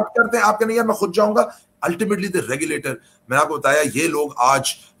उसको कट करते हैं, आप कहते हैं यार मैं खुद जाऊंगा. अल्टीमेटली द रेगुलेटर, मैंने आपको बताया ये लोग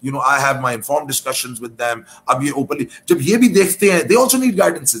आज I have my informed discussions with them. अब ये ओपनली जब ये भी देखते हैं, दे आल्सो नीड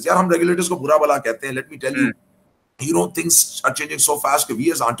गाइडेंसेस. यार हम रेगुलेटर्स को बुरा भला कहते हैं, let me tell you, things are changing so fast that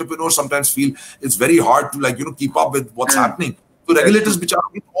we as entrepreneurs sometimes feel it's very hard to keep up with what's happening. So regulators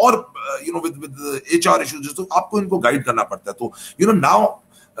बेचारे और with the HR issues तो आपको इनको guide करना पड़ता है. तो now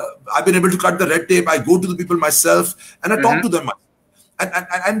I've been able to cut the red tape. I go to the people myself and I talk to them.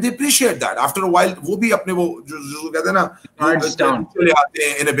 and they appreciate that. After a while, वो भी अपने वो जो कहते हैं ना, चले आते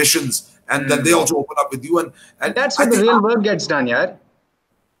हैं inhibitions, and then they also open up with you, and that's where the real work gets done, यार.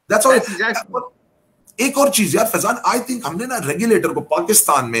 That's all. Exactly. एक और चीज यार फैजान, आई थिंक हमने ना रेगुलेटर को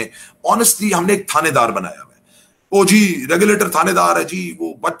पाकिस्तान में ऑनेस्टली हमने एक थानेदार बनाया है. ओ जी रेगुलेटर थानेदार है जी,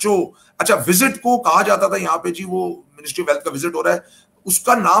 वो बच्चों, अच्छा विजिट को कहा जाता था यहाँ पे जी, वो मिनिस्ट्री ऑफ हेल्थ का विजिट हो रहा है,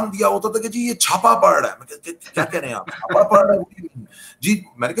 उसका नाम दिया होता था कि जी ये छापा पड़ रहा है. मैं क्या कह रहे हैं आप, छापा पड़ रहा है जी?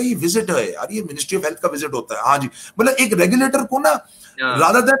 मैंने कहा ये विजिट है यार, ये मिनिस्ट्री ऑफ हेल्थ का विजिट होता है. हाँ जी, मतलब एक रेगुलेटर को ना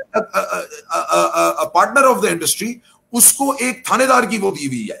rather than partner of the industry, उसको एक थानेदार की वो दी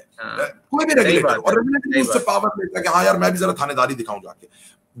हुई है. कोई भी रेगुलेटर, और रेगुलेटर उससे पावर लेता है कि हाँ यार मैं भी जरा थानेदारी दिखाऊं जाके.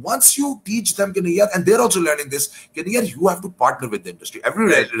 Once you teach them and they're also learning this, you have to partner with the industry. Every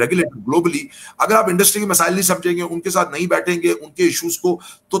regulator globally, अगर आप इंडस्ट्री के मसाइल नहीं समझेंगे, उनके साथ नहीं बैठेंगे, उनके इश्यूज को,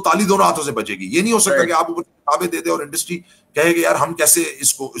 तो ताली दोनों हाथों से बचेगी. ये नहीं हो सकता कि आप ऊपर किताबें दे दे और इंडस्ट्री कहेगी यार हम कैसे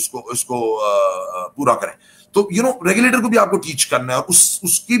इसको पूरा करें. तो रेगुलेटर को भी आपको टीच करना है और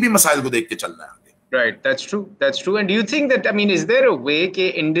उसकी भी मसाइल को देख के चलना है. Right, that's true. That's true. And do you think that, I mean, is there a way कि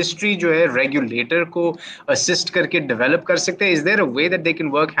industry जो है regulator को assist करके develop कर सकते हैं? Is there a way that they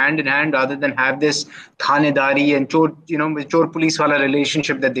can work hand in hand rather than have this थानेदारी and चोर police वाला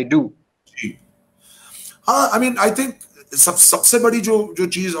relationship that they do? हाँ, I mean, I think सबसे बड़ी जो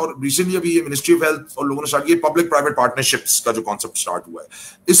चीज, और रिसेंटली अभी ये मिनिस्ट्री ऑफ हेल्थ और लोगों ने स्टार्ट किया पब्लिक प्राइवेट पार्टनरशिप्स का जो कॉन्सेप्ट स्टार्ट हुआ है,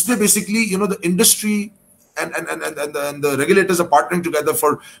 इसमें basically the industry and the regulators are partnering together for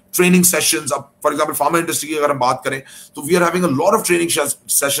training sessions. For example, pharma industry की अगर हम बात करें, तो we are having a lot of training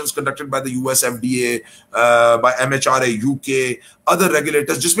sessions conducted by the US FDA, by MHRA, UK, other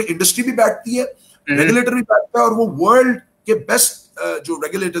regulators, जिसमें industry भी बैठती है, regulator भी बैठता है, और वो world के best जो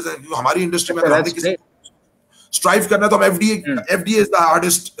regulators हैं, जो हमारी industry में रहते हैं, स्ट्राइव करना, तो हम FDA is the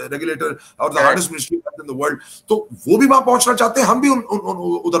hardest regulator or the hardest ministry in the world, तो वो भी वहां पहुंचना चाहते हैं, हम भी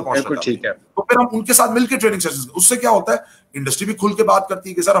उधर पहुंचना चाहते हैं. तो फिर हम उनके साथ मिलकर ट्रेनिंग सेशंस, उससे क्या होता है, इंडस्ट्री भी खुल के बात करती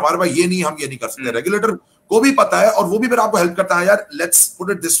है कि सर हमारे पास ये नहीं, हम ये नहीं कर सकते. रेगुलेटर को भी पता है, और वो भी फिर आपको हेल्प करता है, यार let's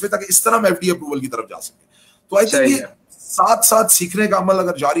put it this way, ताकि इस तरह हम FDA अप्रूवल की तरफ जा सके. तो आई थिंक ये साथ साथ सीखने का अमल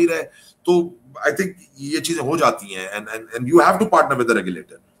अगर जारी रहे, तो आई थिंक ये चीजें हो जाती हैं, and you have to partner with the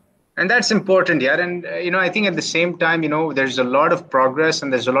regulator. And that's important, yeah. And I think at the same time, there's a lot of progress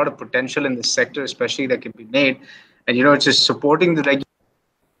and there's a lot of potential in this sector, especially that can be made. And it's just supporting the regulation.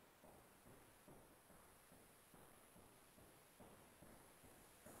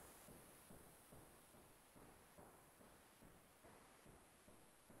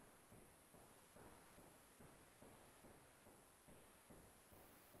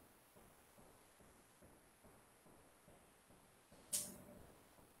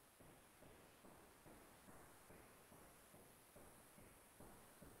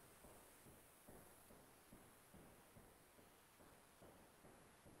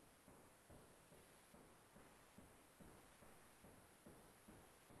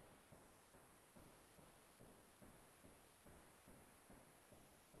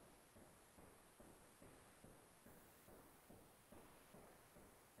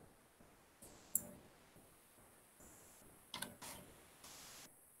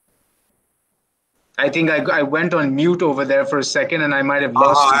 I think I went on mute over there for a second and I might have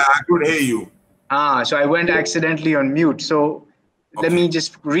lost you. I could hear you. So I went accidentally on mute. So let me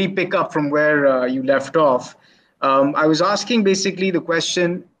just re-pick up from where you left off. I was asking basically the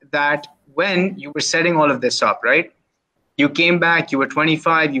question that when you were setting all of this up, right? You came back, you were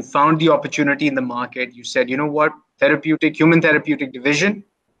 25, you found the opportunity in the market. You said, you know what, human therapeutic division,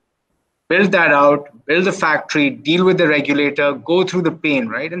 build that out, build the factory, deal with the regulator, go through the pain,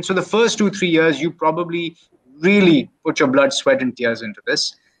 right? And so the first 2-3 years, you probably really put your blood, sweat, and tears into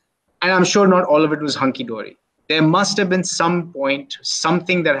this. And I'm sure not all of it was hunky-dory. There must have been some point,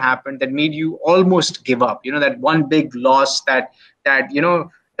 something that happened that made you almost give up. That one big loss, that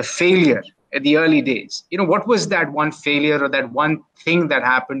a failure at the early days. What was that one failure or that one thing that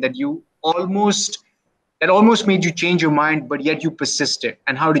happened that you almost made you change your mind, but yet you persisted?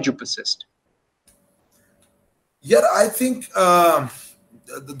 And how did you persist? Yeah, I think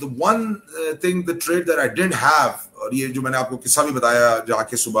the one thing, the trait that I didn't have, और ये जो मैंने आपको किस्सा भी बताया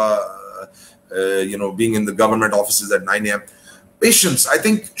जाके सुबह, being in the government offices at 9 a.m. Patience. I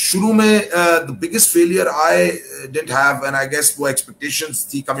think शुरू में the biggest failure I didn't have, and I guess वो expectations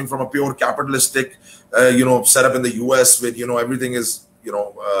थी coming from a pure capitalistic, setup in the US with everything is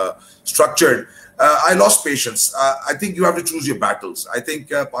structured. I lost patience. I think you have to choose your battles. I think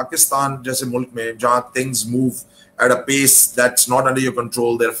Pakistan जैसे मुल्क में जहाँ things move at a pace that's not under your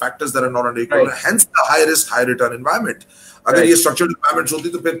control, there are factors that are not under your control, hence the high risk, high return environment. अगर ये structured environments होती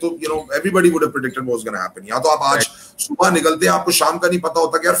तो फिर तो everybody would have predicted what was going to happen. या तो आप आज सुबह निकलते हैं, आपको शाम का नहीं पता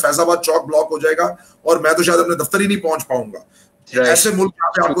होता कि यार फैजाबाद चौक ब्लॉक हो जाएगा और मैं तो शायद अपने दफ्तर ही नहीं पहुंच पाऊंगा। ऐसे मुल्क जहाँ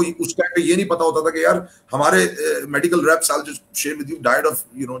पे आपको उस टाइम पे ये नहीं पता होता था कि यार हमारे medical wraps, I'll just share with you, died of,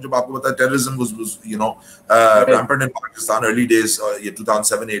 जब आपको पता है terrorism was rampant in Pakistan early days, ये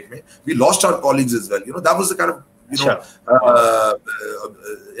 2007-8 में, we lost our colleagues as well. That was the kind of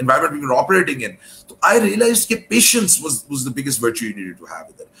environment we were operating in. So I realized that patience was the biggest virtue you needed to have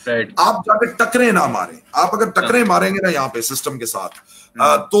with it. Right. आप जाके टकरे ना मारे, आप अगर टकरे मारेंगे ना यहाँ पे सिस्टम के साथ,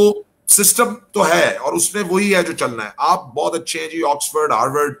 तो सिस्टम तो है और उसमें वही है जो चलना है। आप बहुत अच्छे हैं जी, ऑक्सफोर्ड,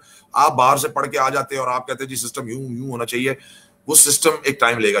 हार्वर्ड, आप बाहर से पढ़ के आ जाते हैं और आप कहते हैं जी सिस्टम यूं होना चाहिए। वो सिस्टम एक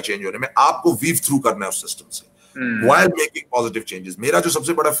टाइम लेगा चेंज होने में, आपको वीव थ्रू करना है उस सिस्टम से while making positive changes. मेरा जो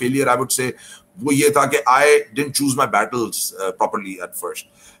सबसे बड़ा फेलियर आई वुड से वो ये था कि I didn't choose my battles properly at first.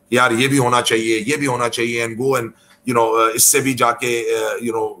 यार ये भी होना चाहिए, ये भी होना चाहिए, एंड गो एंड इससे भी जाके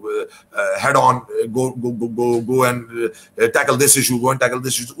head on go and tackle this issue, go and tackle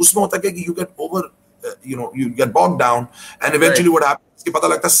this issue. उसमें होता है कि you get over you get bogged down and eventually what happens कि पता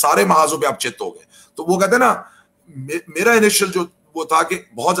लगता है सारे महाजों पे आप चित हो गए। तो वो कहते हैं ना, मेरा इनिशियल जो वो था कि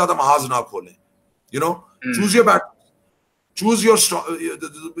बहुत ज्यादा महाज ना खोलें, choose your battle, choose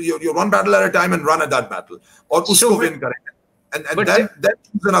your one battle at a time and run at that battle और उसको win करें and then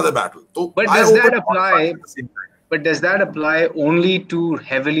choose another battle. तो but does that apply? But does that apply only to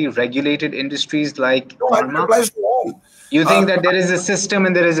heavily regulated industries like pharma? It applies to all. You think that there is a system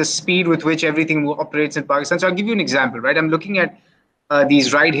and there is a speed with which everything operates in Pakistan? So I'll give you an example, right? I'm looking at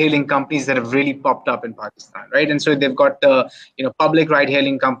these ride-hailing companies that have really popped up in Pakistan, right? And so they've got public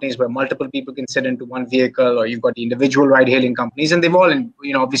ride-hailing companies where multiple people can sit into one vehicle, or you've got the individual ride-hailing companies, and they've all,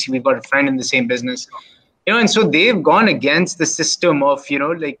 obviously we've got a friend in the same business. And so they've gone against the system of,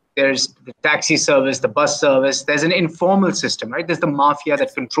 like there's the taxi service, the bus service, there's an informal system, right? There's the mafia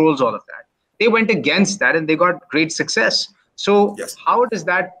that controls all of that. They went against that and they got great success. So how does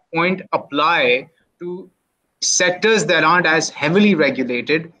that point apply to sectors that aren't as heavily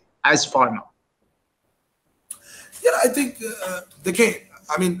regulated as pharma? Yeah, I think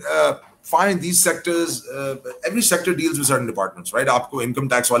fine, these sectors, every sector deals with certain departments, right? Aapko income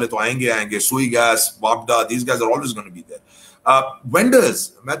tax wale to aayenge, Sui Gas, Wabda, these guys are always going to be there.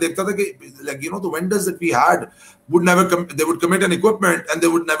 Vendors, main dekhta tha ki, the vendors that we had would never they would commit an equipment and they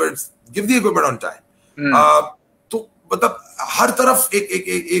would never give the equipment on time. तो मतलब हर तरफ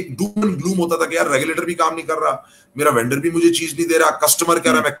एक doom and gloom होता था कि यार regulator भी काम नहीं कर रहा, मेरा वेंडर भी मुझे चीज नहीं दे रहा, कस्टमर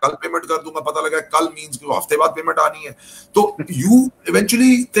कह रहा है मैं कल पेमेंट कर दूंगा, पता लगा कल मींस कि हफ्ते बाद पेमेंट आनी है। तो you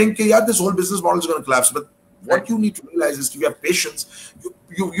eventually think कि यार this whole business model is going to collapse, but what you need to realize is कि you have patience,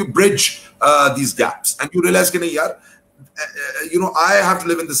 you bridge these gaps and you realize कि नहीं यार, I have to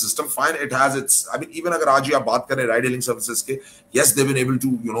live in the system. Fine, it has its. Even agar aaj hi aap baat kare ride-hailing services ke, yes, they've been able to,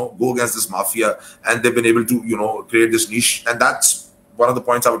 go against this mafia and they've been able to, create this niche. And that's one of the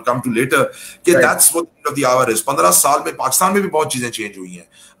points I would come to later. Right. That's what the end of the hour is. 15 साल में पाकिस्तान में भी बहुत चीजें change हुई हैं.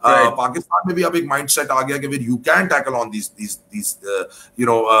 पाकिस्तान में भी अब एक mindset आ गया कि where you can tackle on these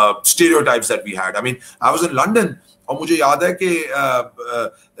stereotypes that we had. I was in London और मुझे याद है कि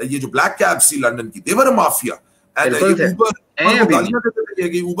ये जो black cabs थी लंदन की, they were a mafia. And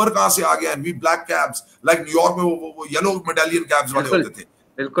Uber कहाँ से आ गया? And we black cabs, like New York में वो yellow medallion cabs वाले होते थे.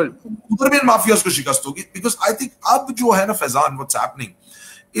 बिल्कुल. उधर भी माफियाज को शिकस्त होगी. Because I think अब जो है ना फैजान, what's happening,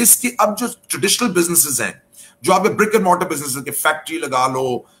 इसके अब जो traditional businesses हैं, जो आप brick and mortar businesses के factory लगा लो,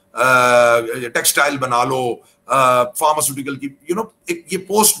 textile बना लो, pharmaceutical की, एक ये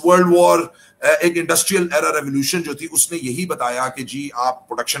post world war एक इंडस्ट्रियल एरा रेवोल्यूशन जो थी उसने यही बताया कि जी आप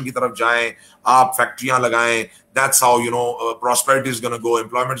प्रोडक्शन की तरफ जाएं, आप फैक्ट्रियां लगाएं, that's how prosperity is gonna go,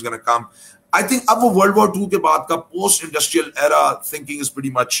 employment is gonna come. I think अब वो वर्ल्ड वॉर 2 के बाद का post industrial era thinking is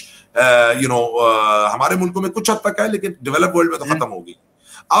pretty much हमारे मुल्कों में कुछ हद तक है, लेकिन डेवलप वर्ल्ड में तो खत्म होगी.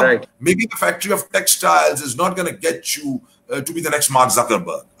 अब making a factory of textiles is not gonna get you to be the next Mark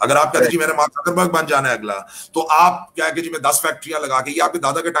Zuckerberg. अगर आप कहते जी मैंने Mark Zuckerberg बन जाना है अगला, तो आप क्या कि जी मैं 10 फैक्ट्रियां लगा के, ये आपके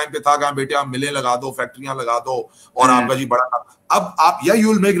दादा के टाइम पे था कहाँ बेटे आप मिलें लगा दो, फैक्ट्रियां लगा दो और आपका जी बड़ा. अब आप you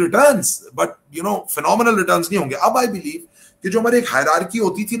will make returns, but phenomenal returns नहीं होंगे. अब I believe कि जो हमारी एक हायरार्की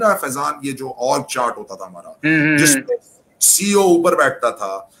होती थी ना फैजान, ये जो org chart होता था हमारा, जिसमें CEO ऊपर बैठता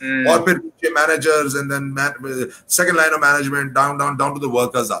था और फिर नीचे managers and then second line of management down to the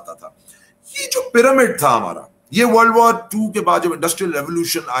workers आता था. ये जो पिरामिड था हमारा, ये वर्ल्ड वॉर 2 के बाद जब इंडस्ट्रियल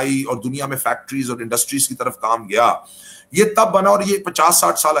रेवोल्यूशन आई और दुनिया में फैक्ट्रीज और इंडस्ट्रीज की तरफ काम गया, ये तब बना. और ये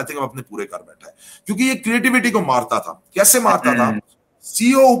 50-60 साल आई थिंक अब अपने पूरे कर बैठा है, क्योंकि ये क्रिएटिविटी को मारता था. कैसे मारता था?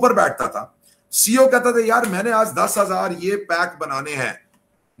 सीईओ ऊपर बैठता था, सीईओ कहता था यार मैंने आज 10,000 ये पैक बनाने हैं,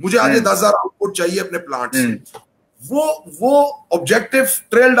 मुझे आज 10,000 आउटपुट चाहिए अपने प्लांट से. वो ऑब्जेक्टिव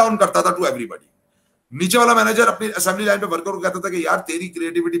ट्रेल डाउन करता था टू एवरीबॉडी. नीचे वाला मैनेजर अपनी असेंबली लाइन पे वर्कर को कहता था कि यार तेरी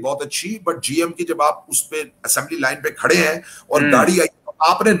क्रिएटिविटी बहुत अच्छी, बट जीएम की जब आप उस पे असेंबली लाइन पे खड़े हैं और गाड़ी आई तो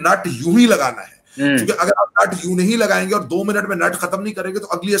आपने नट यूं ही लगाना है, क्योंकि अगर आप नट यूं नहीं लगाएंगे और 2 मिनट में नट खत्म नहीं करेंगे तो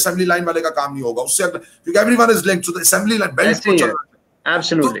अगली असेंबली लाइन वाले का काम नहीं होगा, उससे क्योंकि everyone is linked, so the assembly line belt को चलना है।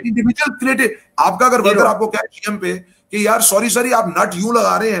 एब्सोल्युटली। तो इंडिविजुअल क्रिएटिव, आपका अगर वर्कर आपको कहे जीएम पे कि यार सॉरी आप नट यूं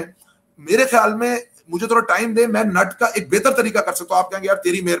लगा रहे हैं, मेरे ख्याल में मुझे थोड़ा टाइम दे, मैं नट का एक बेहतर तरीका कर सकता हूं। आप कहेंगे यार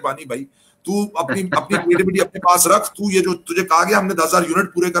तेरी मेहरबानी भाई, तू अपनी क्रिएटिविटी अपने पास रख, तू ये जो तुझे कहा गया हमने 10,000 यूनिट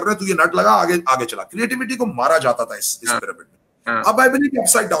पूरे कर रहे हैं, तू ये नट लगा, आगे चला। क्रिएटिविटी को मारा जाता था इस पिरामिड में। अब आई बिलीव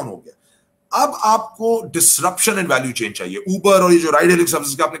अपसाइड डाउन हो गया। अब आपको डिसरप्शन एंड वैल्यू चेंज चाहिए। ऊबर और ये जो राइड हेलिंग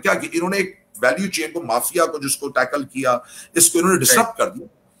सर्विसेज का आपने क्या किया, इन्होंने एक वैल्यू चेन को, माफिया को जिसको टैकल किया, इसको इन्होंने डिसरप्ट कर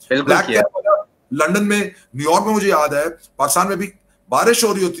दिया। ब्लैक कैब लंदन में, न्यूयॉर्क में मुझे याद है, पाकिस्तान में भी बारिश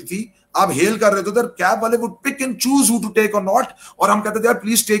हो रही होती थी, आप हेल कर रहे थे उधर, कैब वाले would pick and choose who to take और नॉट, और हम कहते थे यार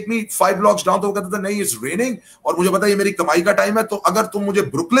please take me 5 blocks down, तो वो कहते थे नहीं इट्स रेनिंग और मुझे पता है ये मेरी कमाई का टाइम है, तो अगर तुम मुझे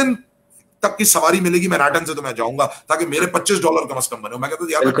ब्रुकलिन तक की सवारी मिलेगी मैनहट्टन से तो मैं जाऊंगा, ताकि मेरे $25 कम से कम बने। मैं कहता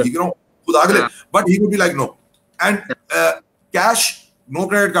था यार मैं ठीक रहा हूं, खुद आगे ले, but he would be like no, and cash, no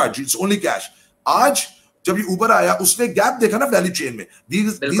credit card, it's only cash. आज जब ये ऊबर आया, उसने गैप देखा ना वैल्यू चेन में।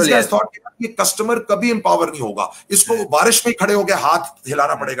 These guys thought कि ये कस्टमर कभी एम्पावर नहीं होगा, इसको बारिश में खड़े होकर हाथ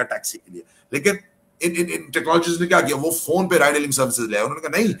हिलाना पड़ेगा टैक्सी के लिए। लेकिन इन टेक्नोलॉजीज ने क्या किया, वो फोन पे राइड हेलिंग सर्विसेज ले आए। उन्होंने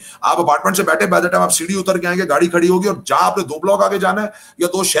कहा नहीं, आप अपार्टमेंट से बैठे, बाय द टाइम आप सीढ़ी उतर के आएंगे, गाड़ी खड़ी होगी, और जहां आपने 2 ब्लॉक आगे जाना है या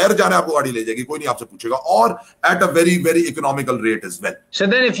 2 शहर जाना है, आपको गाड़ी ले जाएगी, कोई नहीं आपसे पूछेगा, और at a very very economical rate as well. So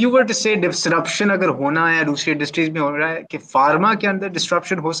then if you were to से डिसरप्शन अगर होना है, दूसरी इंडस्ट्रीज में हो रहा है, कि फार्मा के अंदर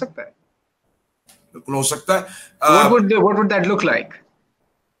डिसरप्शन हो सकता है? बिल्कुल हो सकता है। What would that look like?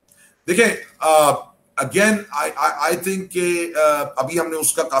 देखिए, अगेन आई थिंक कि अभी हमने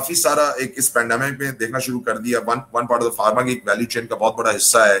उसका काफी सारा एक इस पैंडेमिक में देखना शुरू कर दिया। One part of the pharma की एक वैल्यू चेन का बहुत बड़ा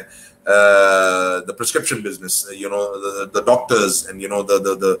हिस्सा है the prescription business, you know, the doctors and you know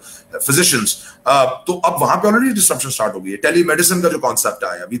the physicians. तो अब वहां पे ऑलरेडी डिस्ट्रप्शन स्टार्ट हो गई है। टेलीमेडिसिन का जो कॉन्सेप्ट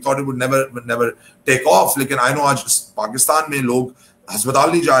आया, we thought it would never take off, लेकिन आई नो आज पाकिस्तान में लोग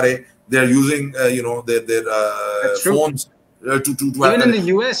अस्पताल नहीं जा रहे, they are using you know their phones to even in the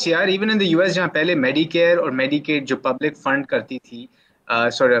US यार, even in the US जहाँ पहले Medicare और Medicaid जो public fund करती थी,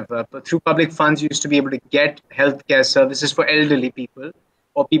 sort of through public funds you used to be able to get healthcare services for elderly people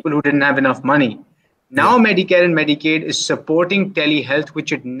or people who didn't have enough money. Now Medicare and Medicaid is supporting telehealth,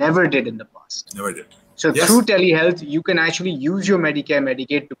 which it never did in the past. Never did. So through telehealth you can actually use your Medicare,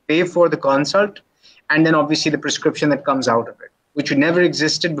 Medicaid to pay for the consult, and then obviously the prescription that comes out of it, which never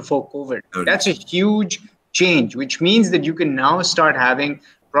existed before COVID. That's a huge change, which means that you can now start having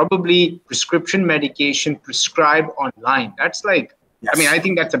probably prescription medication prescribed online. That's like, I mean, I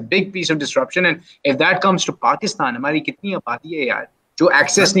think that's a big piece of disruption. And if that comes to Pakistan, हमारी कितनी आबादी है यार जो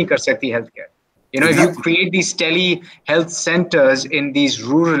access नहीं कर सकती healthcare. You know, if you create these tele-health centers in these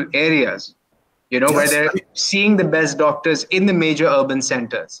rural areas, you know, where they're seeing the best doctors in the major urban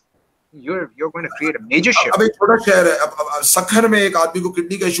centers, you're going to create a major shift. अब एक छोटा शहर है, अब सखर में एक आदमी को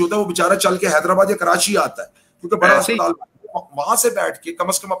किडनी का इशू होता है, वो बेचारा चल के हैदराबाद या कराची आता है, क्योंकि बड़ा अस्पताल, वहां से बैठ के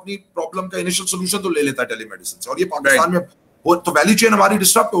कम से कम अपनी प्रॉब्लम का इनिशियल सोल्यूशन तो ले लेता है टेलीमेडिसिन से। और ये पाकिस्तान में वो तो वैल्यू चेन हमारी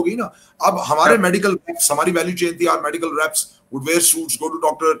डिस्टर्ब हो गई ना। अब हमारे मेडिकल रेप्स, हमारी वैल्यू चेन थी, our medical wraps would wear suits, go to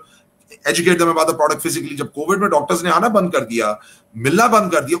doctor, educate them about the product physically. जब कोविड में डॉक्टर्स ने आना बंद कर दिया, मिलना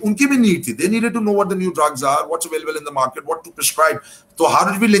बंद कर दिया, उनकी भी नीड थी, they needed to know what the new drugs are, what's available in the market, what to prescribe. तो how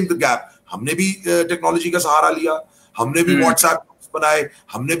did we link the gap? हमने भी टेक्नोलॉजी का सहारा लिया, हमने भी व्हाट्सएप बनाए,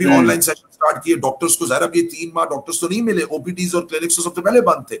 हमने भी ऑनलाइन सेशन स्टार्ट किए। डॉक्टर्स को जरा, ये 3 माह डॉक्टर्स तो नहीं मिले, ओपीडीज और क्लिनिक्स तो सबसे पहले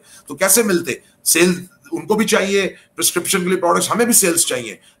बंद थे, तो कैसे मिलते? सेल उनको भी चाहिए, प्रिस्क्रिप्शन के लिए प्रोडक्ट्स, हमें भी सेल्स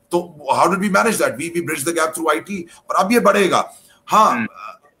चाहिए। तो how did we manage that? We bridge the gap through IT, और अब ये बढ़ेगा। हाँ,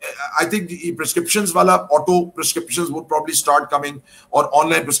 I think the prescriptions वाला auto prescriptions would probably start coming, और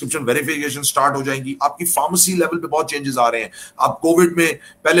online prescription verification start हो जाएंगी। आपकी pharmacy level पे बहुत changes आ रहे हैं। आप कोविड में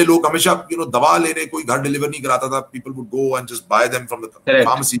पहले लोग हमेशा दवा लेने कोई घर डिलीवर नहीं कराता था, people would go and just buy them from the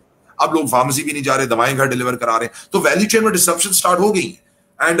pharmacy। अब लोग pharmacy भी नहीं जा रहे, दवाएं घर डिलीवर करा रहे हैं। तो value chain में disruption start हो गई,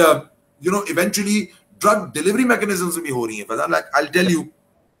 and eventually drug delivery mechanisms भी हो रही हैं। Like I'll tell you,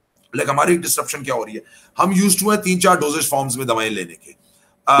 like हमारी disruption क्या हो रही है, हम used to हैं 3-4 dosage forms में दवाएं लेने के।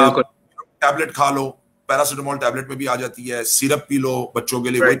 टैबलेट खा लो, पैरासिटामोल टैबलेट में भी आ जाती है, सिरप पी लो बच्चों के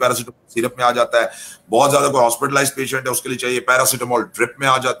लिए, वही पैरासिटामोल सिरप में आ जाता है। बहुत ज्यादा कोई हॉस्पिटलाइज्ड पेशेंट है, उसके लिए चाहिए पैरासिटामोल ड्रिप में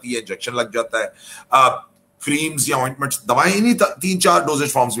आ जाती है, इंजेक्शन लग जाता है। क्रीम्स या ऑइंटमेंट्स, दवाएं इन्हीं 3-4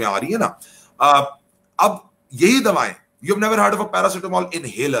 डोजेज फॉर्म्स में आ रही है ना। अब यही दवाएं, you have never heard of a paracetamol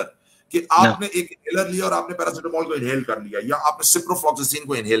inhaler, कि आपने एक इनहेलर लिया और आपने पैरासिटामोल को इनहेल कर लिया, या आपने सिप्रोफ्लॉक्सासिन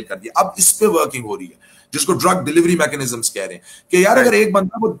को इनहेल कर दिया। अब इस पे वर्किंग हो रही है जिसको ड्रग डिलीवरी मैकेनिज्म्स कह रहे हैं कि यार अगर एक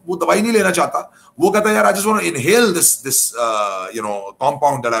बंदा वो दवाई नहीं लेना चाहता, वो कहता है यार I just want to inhale this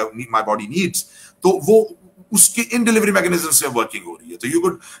compound that I my body needs, तो वो उसके इन डिलीवरी मैकेनिज्म से वर्किंग हो रही है। तो you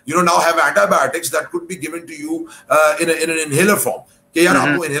could now have antibiotics that could be given to you in an inhaler form, कि यार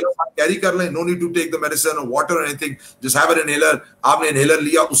आपको इनहेलर कैरी कर लें, no need to take the medicine और वाटर और anything, just have an inhaler. आपने इनहेलर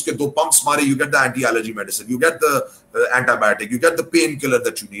लिया, उसके 2 पंप्स मारे, you get the anti allergy medicine, you get the antibiotic, you get the pain killer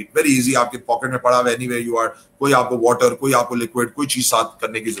that you need, very easy, आपके pocket में पड़ा हुआ एनीवेयर यू आर, कोई आपको वाटर, कोई आपको लिक्विड, कोई चीज साथ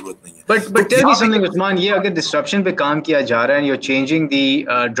करने की जरूरत नहीं है। But tell me something Usman, ये अगर डिस्ट्रप्शन पे काम किया जा रहा है, you are changing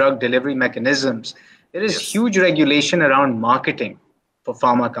the drug delivery mechanisms, there is huge regulation around marketing for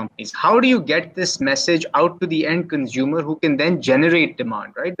pharma companies. How do you get this message out to the end consumer who can then generate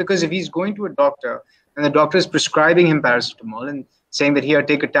demand, right? Because if he's going to a doctor and the doctor is prescribing him paracetamol and saying that here,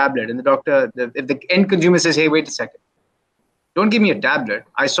 take a tablet, and the doctor, if the end consumer says, hey, wait a second, don't give me a tablet,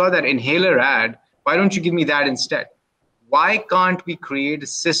 I saw that inhaler ad, why don't you give me that instead? Why can't we create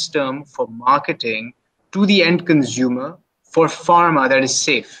a system for marketing to the end consumer for pharma that is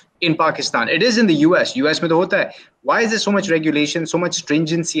safe? In Pakistan, it is in the US mein to hota hai. Why is there so much regulation, so much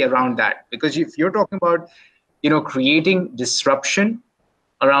stringency around that? Because if you're talking about, creating disruption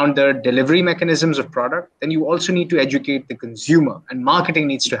around the delivery mechanisms of product, then you also need to educate the consumer, and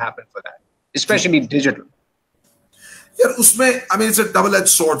marketing needs to happen for that, especially digital. यार उसमें I mean it's a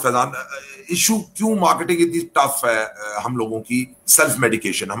double-edged sword, Faizan. Issue क्यों marketing इतनी tough है हम लोगों की? Self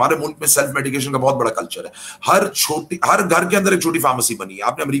medication, हमारे मुल्क में सेल्फ मेडिकेशन का बहुत बड़ा कल्चर है। हर घर के अंदर एक छोटी फार्मेसी बनी है।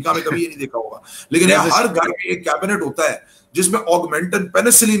 आपने अमेरिका में कभी ये नहीं देखा होगा, लेकिन यार हर घर में एक कैबिनेट होता है जिसमें ऑगमेंटन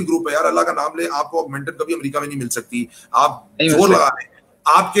पेनिसिलिन ग्रुप है। यार अल्लाह का नाम ले, आपको ऑगमेंटन कभी अमेरिका में नहीं मिल सकती। आप जोर लगा लें,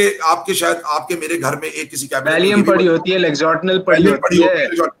 आपके शायद आपके मेरे घर में एक किसी कैबिनेट पड़ी होती है, लेक्सोटनल पड़ी होती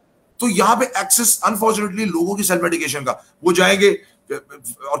है। तो यहाँ पे एक्सेस अनफॉर्चुनेटली लोगों की सेल्फ मेडिकेशन का, वो जाएंगे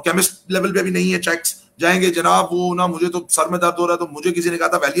और केमिस्ट लेवल पे भी नहीं है चेक्स, जाएंगे जनाब वो ना मुझे तो सर में दर्द हो रहा है तो मुझे किसी ने कहा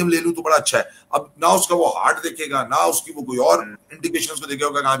था वैलियम ले लूं तो बड़ा अच्छा है। अब ना उसका वो हार्ट देखेगा, ना उसकी वो कोई और इंडिकेशन उसको देखेगा,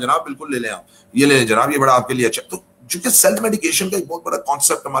 कहा जनाब बिल्कुल ले लें, आप ये ले लें जनाब, ये बड़ा आपके लिए अच्छा है। तो चूंकि सेल्फ मेडिकेशन का एक बहुत बड़ा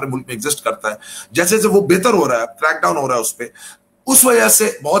कॉन्सेप्ट हमारे मुल्क में एग्जिस्ट करता है, जैसे जैसे वो बेहतर हो रहा है, क्रैकडाउन हो रहा है उस पर, उस वजह से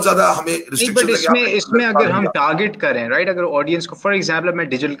बहुत ज्यादा हमें रिस्ट्रिक्शन। इसमें अगर हम टारगेट करें, राइट, अगर ऑडियंस को, फॉर एग्जांपल मैं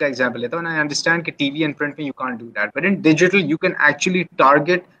डिजिटल का एग्जांपल लेता हूं, आई अंडरस्टैंड कि टीवी एंड प्रिंट में you can't do that, but in digital you can actually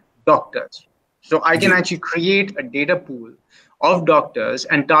target doctors. So I can actually create a data pool of doctors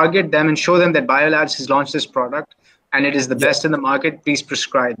and target them and show them that Biolabs has launched this product and it is the best in the market. Please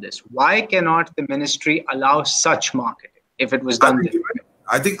prescribe this. Why cannot the ministry allow such marketing if it was done this way?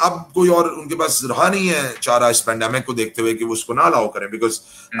 I think अब कोई और उनके पास रहा नहीं है चारा इस pandemic को देखते हुए कि वो उसको ना अलाउ करें, because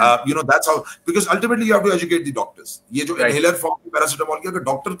that's how, because ultimately you have to educate the doctors. ये जो inhaler form की पैरासिटामोल की अगर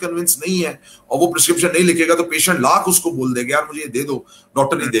डॉक्टर कन्विंस नहीं है और वो प्रिस्क्रिप्शन नहीं लिखेगा तो पेशेंट लाख उसको बोल देगा यार मुझे ये दे दो,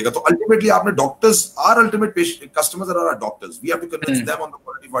 डॉक्टर नहीं देगा। तो अल्टीमेटली आपने doctors are ultimate customers are our doctors, we have to convince them on the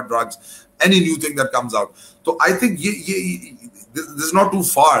quality of drugs, any new thing that comes out. तो आई थिंक ये दिस इज नॉट टू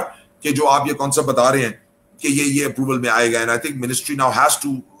फार कि जो आप ये कॉन्सेप्ट बता रहे हैं कि ये अप्रूवल में आएगा, and I think ministry now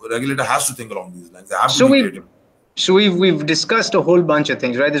regulator has to think along these lines. They have to be creative. So we've discussed a whole bunch of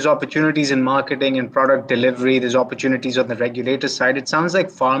things, right? There's opportunities in marketing and product delivery. There's opportunities on the regulator side. It sounds like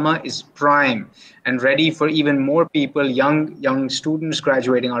pharma is prime and ready for even more people, young students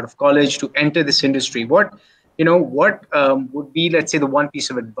graduating out of college to enter this industry. What would be, let's say, the one piece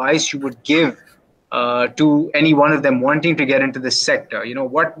of advice you would give to any one of them wanting to get into this sector?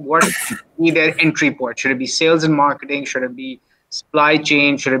 What should be their entry point? Should it be sales and marketing? Should it be supply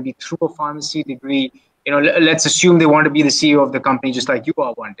chain? Should it be through a pharmacy degree? Let's assume they want to be the CEO of the company just like you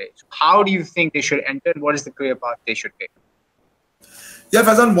are one day. So how do you think they should enter, and what is the career path they should take? Yeah,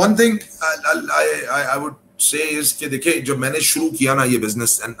 Faizan, one thing I would say is कि देखिए जब मैंने शुरू किया ना ये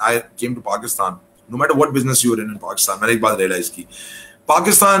business and I came to Pakistan, no matter what business you are in Pakistan, मैंने एक बात realize की,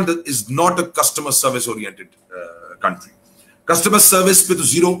 Pakistan is not a customer service oriented country. Customer service पे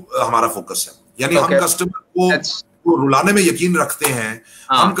तो zero हमारा focus है, यानी हम customer को रुलाने में यकीन रखते हैं,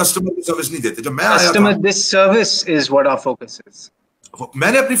 हम कस्टमर को सर्विस नहीं देते। जब मैं आया था, this service is what our focus is.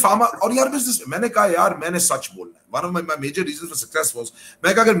 मैंने अपनी फार्मा और यार बिजनेस, मैंने कहा यार मैंने सच बोलना है। One of my major reasons for success was,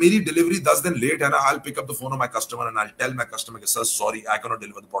 मैं कहा अगर मेरी डिलीवरी 10 दिन लेट है ना, I'll pick up the phone of my customer and I'll tell my customer कि sir sorry I cannot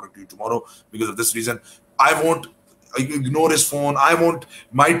deliver the product to you tomorrow because of this reason. I won't ignore his phone. I won't,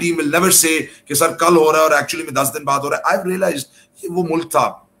 my team will never say कि sir कल हो रहा है और actually में 10 दिन बाद हो रहा है। I've realized कि वो मुल्क था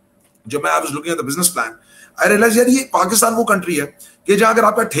जब मैं I was looking at the business plan, I realized यार ये पाकिस्तान वो कंट्री है कि जहां अगर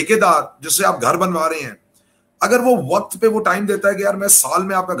आपका ठेकेदार जिससे आप घर बनवा रहे हैं, अगर वो वक्त पे वो टाइम देता है कि यार मैं साल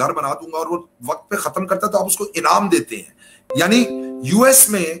में आपका घर बना दूंगा और वो वक्त पे खत्म करता है तो आप उसको इनाम देते हैं यानी यूएस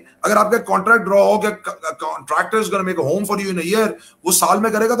में अगर आपका कॉन्ट्रैक्ट ड्रॉ हो गया, contractor is gonna make a home for you in a year, वो साल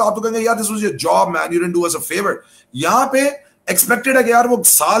में करेगा तो आप तो कहेंगे यार this was your job man, you didn't do us a favour. यहाँ पे एक्सपेक्टेड है कि यार वो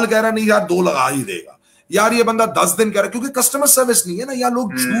साल कह रहा नहीं यार 2 लगा ही देगा, यार ये बंदा 10 दिन कह रहा है, क्योंकि कस्टमर सर्विस नहीं है ना, यार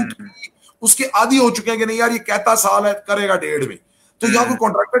लोग झूठ उसके आदी हो चुके हैं कि नहीं यार ये कहता साल है करेगा 1.5 में। तो यहाँ कोई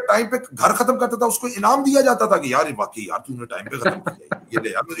कॉन्ट्रैक्टर टाइम पे घर खत्म करता था, उसको इनाम दिया जाता था कि यार वाकई यार तूने टाइम पे खत्म किया, ये ले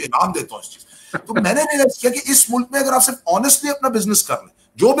यार मुझे इनाम देता हूँ इस चीज। तो मैंने रियलाइज किया कि इस मुल्क में अगर आप सिर्फ ऑनेस्टली अपना बिजनेस कर ले,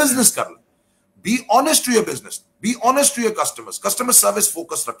 जो बिजनेस कर ले, be honest to your business, be honest to your customers, customer service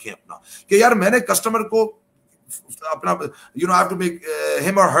focus रखें अपना, कि यार मैंने कस्टमर को अपना you know I have to make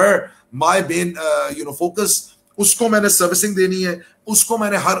him और हर my main you know focus, उसको मैंने सर्विसिंग देनी है, उसको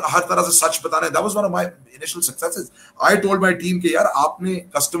मैंने हर तरह से सच बताना है। That was one of my initial successes. I told my team कि यार आपने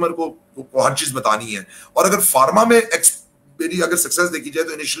कस्टमर को हर चीज बतानी है। और अगर फार्मा में मेरी अगर सक्सेस देखी जाए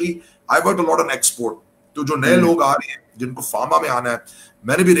तो initially I worked a lot on export. तो जो नए लोग आ रहे हैं जिनको फार्मा में आना है,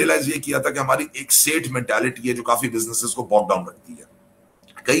 मैंने भी रियलाइज ये किया था कि हमारी एक सेठ मेंटालिटी है जो काफी बिजनेसेस को बॉक डाउन रखती है।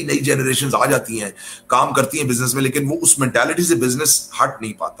 कई नई जनरेशंस आ जाती हैं, काम करती हैं बिजनेस में, लेकिन वो उस मेंटालिटी से बिजनेस हट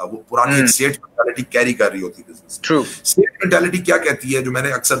नहीं पाता, वो पुरानी एक सेठ मेंटालिटी कैरी कर रही होती है बिजनेस। ट्रू। सेठ मेंटालिटी क्या कहती है, जो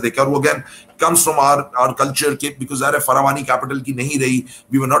मैंने अक्सर देखा, और वो again comes from our culture के, बिकॉज यार फरावानी कैपिटल की नहीं रही,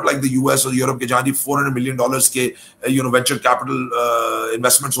 we were not like the US और यूरोप के जहां जी $400 मिलियन के you know venture capital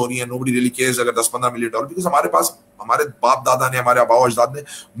investments हो रही हैं, नोबडी रियली केयर्स अगर $10-15 मिलियन, बिकॉज हमारे पास हमारे बाप दादा ने, हमारे आबा अजदाद ने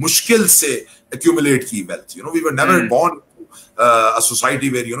मुश्किल से एक्यूमुलेट की wealth, you know we were never born a society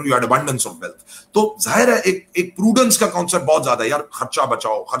where you know you had abundance of wealth। तो जाहिर है एक प्रूडेंस का कॉन्सेप्ट बहुत ज्यादा है यार, खर्चा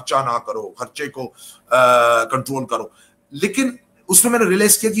बचाओ, खर्चा ना करो, खर्चे को कंट्रोल करो। लेकिन उसमें मैंने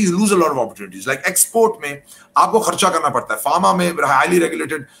रियलाइज किया कि you lose a lot of opportunities. Like export में आपको खर्चा करना पड़ता है, फार्मा में highly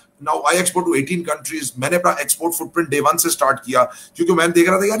regulated, now I export to 18 countries. मैंने अपना एक्सपोर्ट फुटप्रिंट डे 1 से स्टार्ट किया, क्योंकि मैंने देख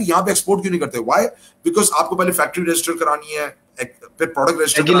रहा था यार यहाँ पे एक्सपोर्ट क्यों नहीं करते। व्हाई? बिकॉज आपको पहले फैक्ट्री रजिस्टर करानी है, फिर प्रोडक्ट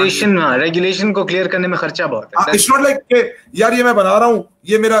रजिस्टर, रेगुलेशन को क्लियर करने में खर्चा बहुत है। इट्स नॉट लाइक यार ये मैं बना रहा हूँ,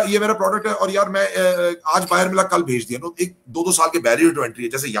 ये मेरा प्रोडक्ट है और यार मैं आज बाहर मिला कल भेज दिया। नो, एक 2 साल के बैरियर टू एंट्री है,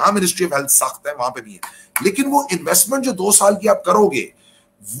 जैसे यहाँ मिनिस्ट्री ऑफ हेल्थ सख्त है, वहां पे नहीं है। लेकिन वो इन्वेस्टमेंट जो 2 साल की आप करोगे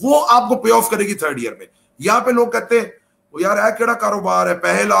वो आपको पे ऑफ करेगी 3rd ईयर में। यहाँ पे लोग कहते हैं वो यार है केड़ा कारोबार है,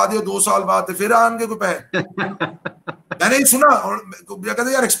 पैसे ला दियो 2 साल बाद फिर आएंगे कोई पैसे। मैंने सुना और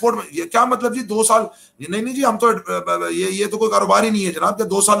कहते यार एक्सपोर्ट में ये क्या मतलब जी 2 साल, नहीं जी हम तो ये तो कोई कारोबार ही नहीं है जनाब,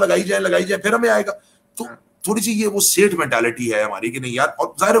 2 साल लगाई जाए फिर हमें आएगा। तो थोड़ी सी ये वो सेठ मेंटालिटी है हमारी कि नहीं यार,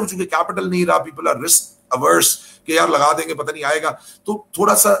 और जाहिर हो चुके कैपिटल नहीं रहा, पीपल आर रिस्क अवर्स कि यार लगा देंगे पता नहीं आएगा। तो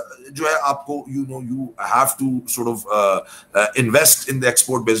थोड़ा सा जो है आपको you have to sort of invest in the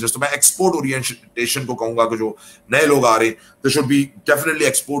export business. तो मैं एक्सपोर्ट ओरिएंटेशन को कहूंगा कि जो नए लोग आ रहे हैं they should be definitely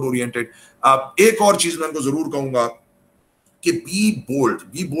export oriented. एक और चीज मैं उनको जरूर कहूंगा कि B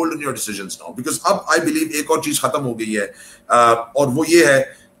bold in your decisions now, because अब आई बिलीव एक और चीज खत्म हो गई है, और वो ये है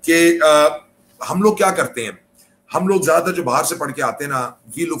कि हम लोग क्या करते हैं, हम लोग ज्यादातर जो बाहर से पढ़ के आते हैं ना,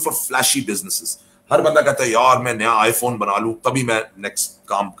 we look for flashy businesses. हर बंदा कहता है यार मैं नया आईफोन बना लूं तभी मैं नेक्स्ट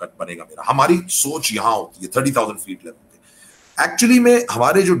काम बनेगा मेरा। हमारी सोच यहां होती है 30,000 फीट लेवल पे। एक्चुअली में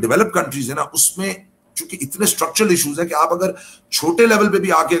हमारे जो डेवलप कंट्रीज है ना, उसमें चूंकि इतने स्ट्रक्चरल इश्यूज है कि आप अगर छोटे लेवल पे भी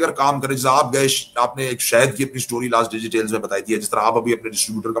आके अगर काम करें, जैसे आप गए, आपने एक शहद की अपनी स्टोरी लास्ट डिजिटेल्स में बताई थी, जिस तरह आप अभी अपने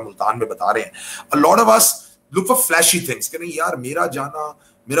डिस्ट्रीब्यूटर का मुल्तान में बता रहे हैं, a lot of us look for flashy things कि नहीं यार मेरा जाना,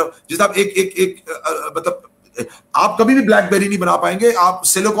 मेरा जैसे आप एक मतलब आप कभी भी ब्लैकबेरी नहीं बना पाएंगे, आप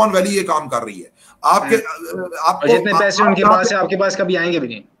सिलिकॉन वैली ये काम कर रही है, आपको जितने पैसे उनके पास है आपके पास कभी आएंगे भी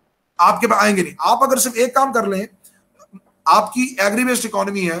नहीं, आपके पास आएंगे नहीं। आप अगर सिर्फ एक काम कर लें, आपकी एग्री बेस्ड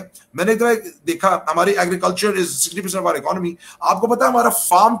इकोनॉमी है, मैंने तो देखा हमारी agriculture is 60% of our economy. आपको पता है हमारा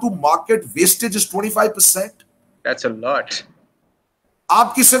farm to market wastage is 25%। That's a lot.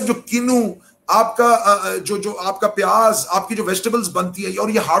 आपकी सिर्फ जो किनू, आपका जो आपका प्याज, आपकी जो वेजिटेबल्स बनती है,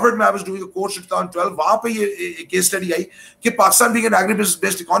 और ये हार्वर्ड में I was doing a course in 2012, वहां पे ये केस स्टडी आई कि Pakistan being an agree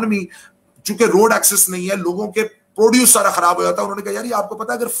based economy, चूंकि रोड एक्सेस नहीं है, लोगों के प्रोड्यूस सारा खराब हो जाता है। उन्होंने कहा यार ये आपको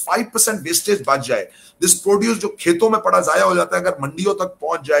पता है अगर 5% वेस्टेज बच जाए, दिस प्रोड्यूस जो खेतों में पड़ा जाया हो जाता है, अगर मंडियों तक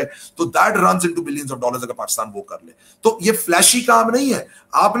पहुंच जाए तो that runs into billions of dollars अगर पाकिस्तान वो कर ले। तो ये फ्लैशी काम नहीं है,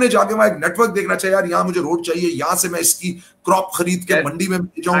 आपने जाके वहां एक नेटवर्क देखना चाहिए, यार यहाँ मुझे रोड चाहिए, यहाँ से मैं इसकी क्रॉप खरीद के मंडी में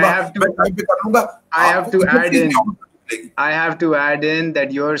जाऊंगा, मैं टाइम पे कर लूंगा। I have to add in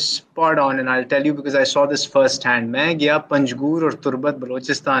that you're spot on, and I'll tell you because I saw this firsthand. मैं गया पंजगूर और तुर्बत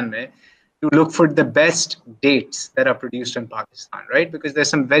बलोचिस्तान में to look for the best dates that are produced in Pakistan, right? Because there's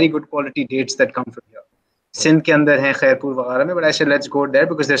some very good quality dates that come from here. Sindh के अंदर हैं खैरपुर वगैरह में, but I said let's go there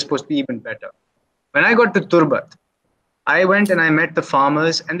because they're supposed to be even better. When I got to Turbat, I went and I met the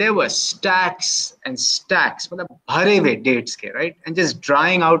farmers, and there were stacks and stacks, मतलब भरे हुए dates के, right? And just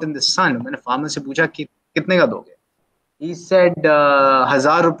drying out in the sun. मैंने farmer से पूछा कि कितने का दोगे? He said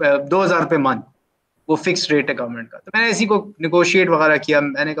 1000 रुपए 2000 रुपए मंथ, वो फिक्स रेट है गवर्नमेंट का। तो मैंने इसी को निगोशिएट वगैरह किया,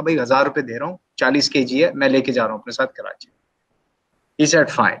 मैंने कहा भाई 1000 रुपए दे रहा हूँ, 40 kg है, मैं लेके जा रहा हूँ अपने साथ Karachi. He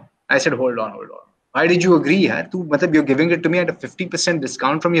said fine. I said hold on. Why did you agree यार? तू मतलब you're giving it to me at a 50%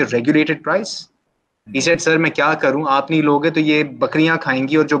 discount from your regulated price? He said sir मैं क्या करूँ, आप नहीं लोगे तो ये बकरियां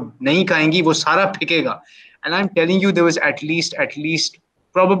खाएंगी और जो नहीं खाएंगी वो सारा फेंकेगा। And I'm telling you there was at least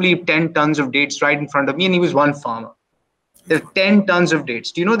probably 10 tons of dates right in front of me, and he was one farmer. There are 10 tons of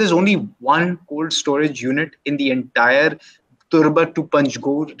dates. Do you know there's only one cold storage unit in the entire Turba to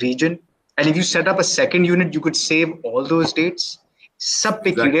Panjgur region? And if you set up a second unit, you could save all those dates. सब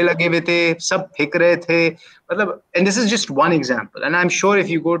पे कीड़े लगे हुए थे, सब फेंक रहे थे, मतलब, and this is just one example. And I'm sure if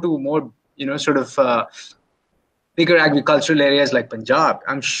you go to more, sort of bigger agricultural areas like Punjab,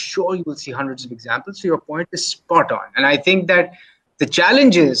 I'm sure you will see hundreds of examples. So your point is spot on. And I think that the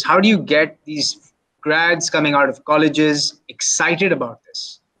challenge is, how do you get these grads coming out of colleges excited about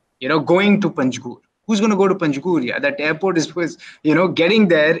this? Going to Panjgur. Who's going to go to Panjgur? Yeah, that airport is, getting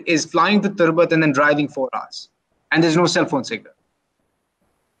there is flying to Turbat and then driving 4 hours. And there's no cell phone signal.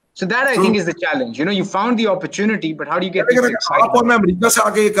 So that I think is the challenge. You found the opportunity, but how do you get people excited? आप और मैं America से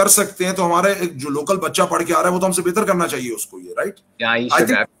आके ये कर सकते हैं, तो हमारे जो लोकल बच्चा पढ़ के आ रहा है वो तो हमसे बेहतर करना चाहिए उसको, ये right? Yeah, you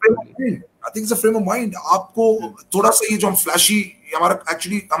should have. I think it's a frame of mind. आपको थोड़ा सा ये जो हम फ्लैशी,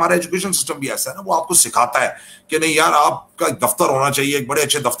 हमारा एजुकेशन सिस्टम भी ऐसा है ना, वो आपको सिखाता है कि नहीं यार, आपका दफ्तर होना चाहिए, एक बड़े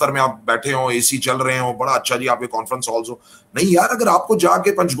अच्छे दफ्तर में आप बैठे हो, एसी चल रहे हो, बड़ा अच्छा जी आपके कॉन्फ्रेंस हॉल्स हो। नहीं यार, अगर आपको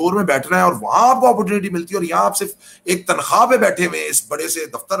जाके पंजगोर में बैठना है और वहां आपको अपॉर्चुनिटी मिलती है और यहाँ आप सिर्फ एक तनख्वाह पे बैठे हुए इस बड़े से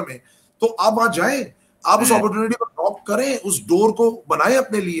दफ्तर में, तो आप वहां जाएं, आप उस अपॉर्चुनिटी को नॉक करें, उस डोर को बनाएं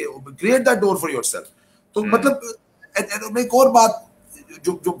अपने लिए, create that door for yourself. तो मतलब एक और बात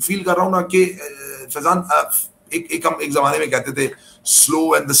जो फील कर रहा हूं ना कि फैजान, एक जमाने में कहते थे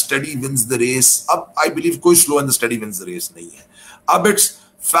slow and the study wins the race. अब आई बिलीव कोई slow and the study wins the race नहीं है, अब it's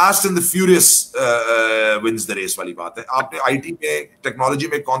fast and the furious wins the race वाली बात है। आपने आईटी में, टेक्नोलॉजी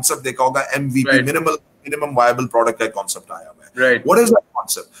में कॉन्सेप्ट देखा होगा, एमवीपी, मिनिमम वायबल प्रोडक्ट का कॉन्सेप्ट आया हुआ है। What is that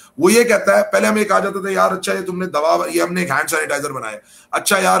concept? वो ये कहता है, पहले हमें कहा जाता था यार अच्छा ये तुमने दवा, ये हमने एक हैंड सैनिटाइजर बनाया,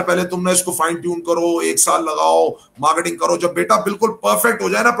 अच्छा यार पहले तुमने इसको फाइन ट्यून करो, 1 साल लगाओ, मार्केटिंग करो, जब बेटा बिल्कुल परफेक्ट हो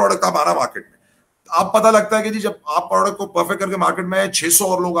जाए ना प्रोडक्ट, आप आना मार्केट में। आप पता लगता है कि जी जब आप प्रोडक्ट को परफेक्ट करके मार्केट में आए, 600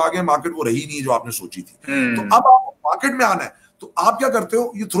 और लोग आ गए, मार्केट वो रही नहीं जो आपने सोची थी। तो अब आप मार्केट में आना है, तो आप क्या करते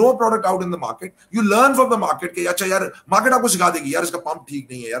हो? You throw product out in the market, you learn from the market कि अच्छा यार मार्केट आपको सिखा देगी, यार इसका पंप ठीक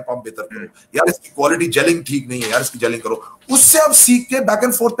नहीं है, यार पंप बेहतर करो, यार इसकी क्वालिटी जेलिंग ठीक नहीं है, यार इसकी जेलिंग करो। उससे आप सीख के बैक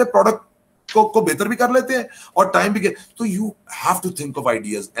एंड फोर्थ पे प्रोडक्ट को बेहतर भी कर लेते हैं और टाइम भी। तो you have to think of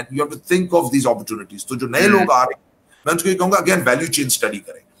ideas and you have to think of these opportunities. तो जो नए लोग आ रहे हैं, मैं उनको ये कहूंगा अगेन वैल्यू चेन स्टडी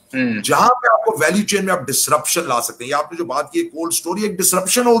करें, जहां पे आपको वैल्यू चेन में आप डिसरप्शन ला सकते हैं। आपने जो बात की कोल्ड स्टोरी, एक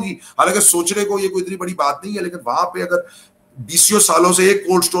डिसरप्शन होगी, हालांकि सोचने को ये कोई इतनी बड़ी बात नहीं है, लेकिन वहां पे अगर 20 सालों से एक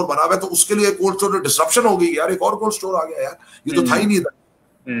कोल्ड स्टोर बना हुआ है, तो उसके लिए कोल्ड स्टोर में डिसरप्शन हो गई, यार एक और कोल्ड स्टोर आ गया, यार ये तो था ही नहीं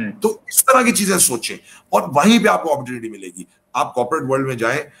था। तो इस तरह की चीजें सोचें और वहीं पे आपको अपॉर्चुनिटी मिलेगी। आप कॉर्पोरेट वर्ल्ड में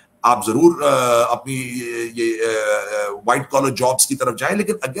जाएं, आप जरूर अपनी ये व्हाइट कॉलर जॉब्स की तरफ जाएं,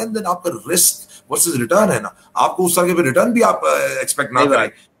 लेकिन अगेन देन आपका रिस्क वर्सेस रिटर्न है ना, आपको उस तरह के रिटर्न भी आप एक्सपेक्ट ना करें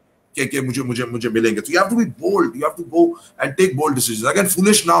कि मुझे मिलेंगे। तो you have to be bold, you have to go and take bold decisions. Again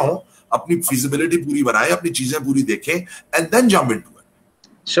foolish ना हो, अपनी feasibility पूरी बनाएं, अपनी चीजें पूरी देखें and then jump into it.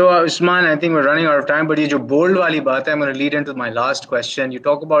 So Usman, I think we're running out of time, but ये जो bold वाली बात है, I'm going to lead into my last question. You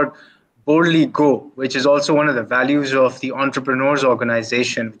talk about boldly go, which is also one of the values of the Entrepreneurs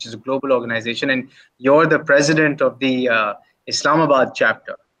Organization, which is a global organization, and you're the president of the Islamabad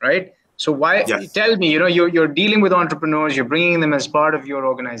chapter, right? So why? Yes. Tell me, you're dealing with entrepreneurs, you're bringing them as part of your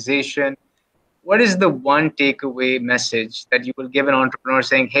organization. What is the one takeaway message that you will give an entrepreneur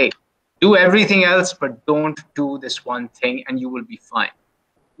saying, hey, do everything else, but don't do this one thing and you will be fine?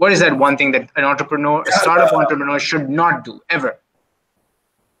 What is that one thing that an entrepreneur, a startup entrepreneur should not do ever?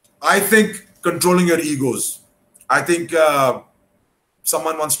 I think controlling your egos. I think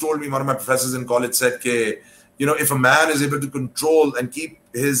someone once told me, one of my professors in college said, if a man is able to control and keep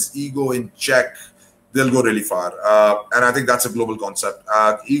his ego in check, they'll go really far. And I think that's a global concept.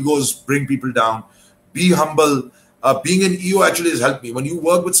 Egos bring people down. Be humble. Being an EO actually has helped me. When you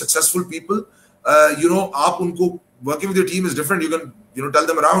work with successful people, aap unko, working with your team is different. You can, tell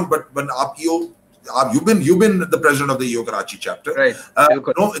them around, but when aap EO, you've been the president of the EO Karachi chapter. Right.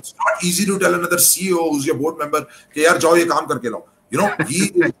 It's not easy to tell another CEO who's your board member, कि यार जाओ ये काम करके लाओ. He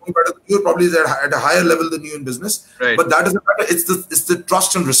is doing better than you, probably is at a higher level than you in business. Right. But that doesn't matter. It's the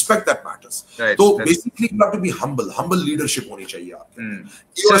trust and respect that matters. Right. So basically, you have to be humble. Humble leadership होनी चाहिए आपके.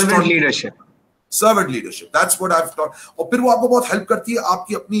 Servant leadership. Servant leadership, that's what I've taught. और फिर वो आपको बहुत help करती है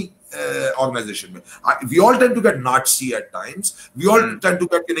आपकी अपनी ऑर्गेनाइजेशन में. We all tend to get Nazi at times. We all tend to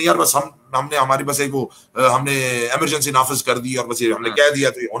get कि नहीं यार बस हमने हमारी बस एक वो हमने emergency नाफिज कर दी और बस ये हमने कह दिया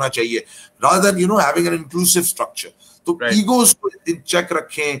तो ये होना चाहिए. Rather than having an inclusive structure. तो egos को in check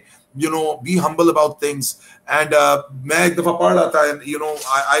रखें. Be humble about things. And मैं एक दफा पढ़ रहा था,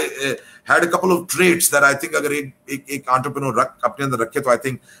 I had a couple of traits that I think अगर एक entrepreneur अपने अंदर रखे तो I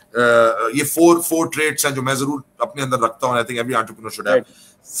think ये four traits हैं जो मैं जरूर अपने अंदर रखता हूँ. I think every entrepreneur should have.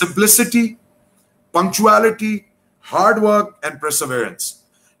 Simplicity, punctuality, hard work, and perseverance.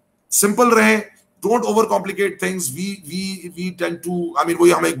 Simple रहें. Don't overcomplicate things. We tend to, I mean,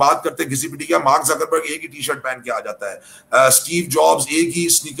 वही हम एक बात करते हैं घिसी पिटी क्या, मार्क जकरबर्ग एक ही टी-शर्ट पहन के आ जाता है, स्टीव जॉब्स एक ही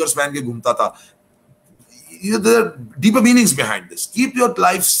स्नीकर्स पहन के घूमता था. There are deeper meanings behind this. Keep your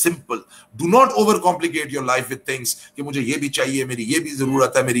life simple. Do not overcomplicate your life with things कि मुझे ये भी चाहिए, मेरी ये भी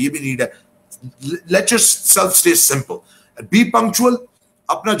जरूरत है, मेरी ये भी नीड है. Let yourself stay simple. Be punctual.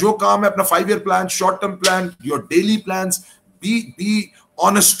 अपना जो काम है, अपना 5-year plan, short-term plan, your daily plans, be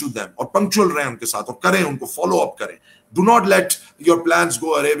honest to them और punctual रहें उनके साथ और करें उनको follow up करें. Do not let your plans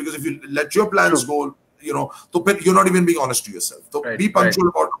go away, because if you let your plans go, तो फिर you're not even being honest to yourself. So be punctual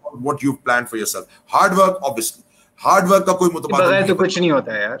about what you've planned for yourself. Hard work, obviously. Hard work का कोई मुतबादल नहीं. तो कुछ नहीं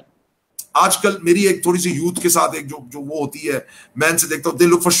होता है यार. आजकल मेरी एक थोड़ी सी यूथ के साथ एक जो वो होती है, मैं इनसे देखता हूँ, they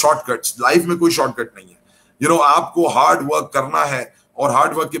look for shortcuts. Life में कोई शॉर्टकट नहीं है. आपको हार्ड वर्क करना है और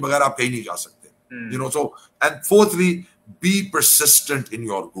हार्ड वर्क के बगैर आप कहीं नहीं जा सकते. So and fourthly, be persistent in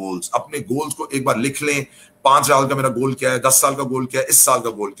your goals. अपने goals को एक बार लिख लें. 5 साल का मेरा गोल क्या है, 10 साल का गोल क्या है, इस साल का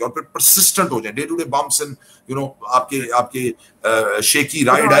गोल क्या है, और फिर persistent हो जाए. Day to day bumps and आपके शेकी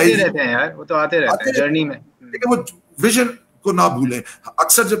राइड आए रहते हैं यार, वो तो आते रहते हैं जर्नी में. लेकिन वो विजन को ना भूलें.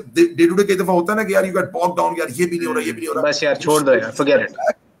 अक्सर जब डे टू डे कई दफा होता है ना कि यार यू गेट बॉग डाउन, यार ये भी नहीं हो रहा, ये भी नहीं हो रहा, बस यार छोड़ दो यार, forget it.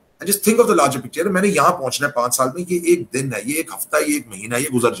 And just think of the larger picture. मैंने यहाँ पहुंचना है 5 साल में, ये एक दिन है, ये एक हफ्ता, ये एक महीना, ये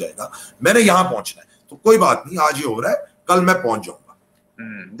गुजर जाएगा. मैंने यहाँ पहुंचना है, तो कोई बात नहीं, आज ये हो रहा है, कल मैं पहुंच जाऊंगा.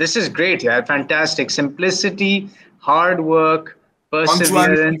 This is great, yeah, fantastic. Simplicity, hard work,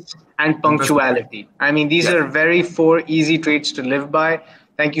 perseverance, and punctuality. I mean, these are very 4 easy traits to live by.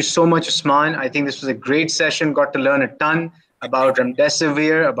 Thank you so much, Usman. I think this was a great session. Got to learn a ton about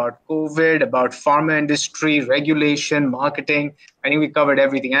remdesivir, about COVID, about pharma industry, regulation, marketing. I think we covered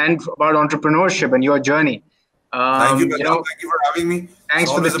everything, and about entrepreneurship and your journey. Thank you, thank you for having me.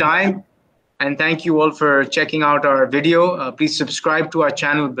 Thanks for the time. And thank you all for checking out our video. Please subscribe to our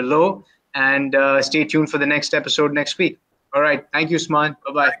channel below, and stay tuned for the next episode next week. All right. Thank you, Usman.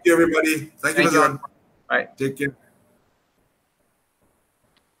 Bye-bye. Thank you, everybody. Thank you, Faizan. Bye. Take care.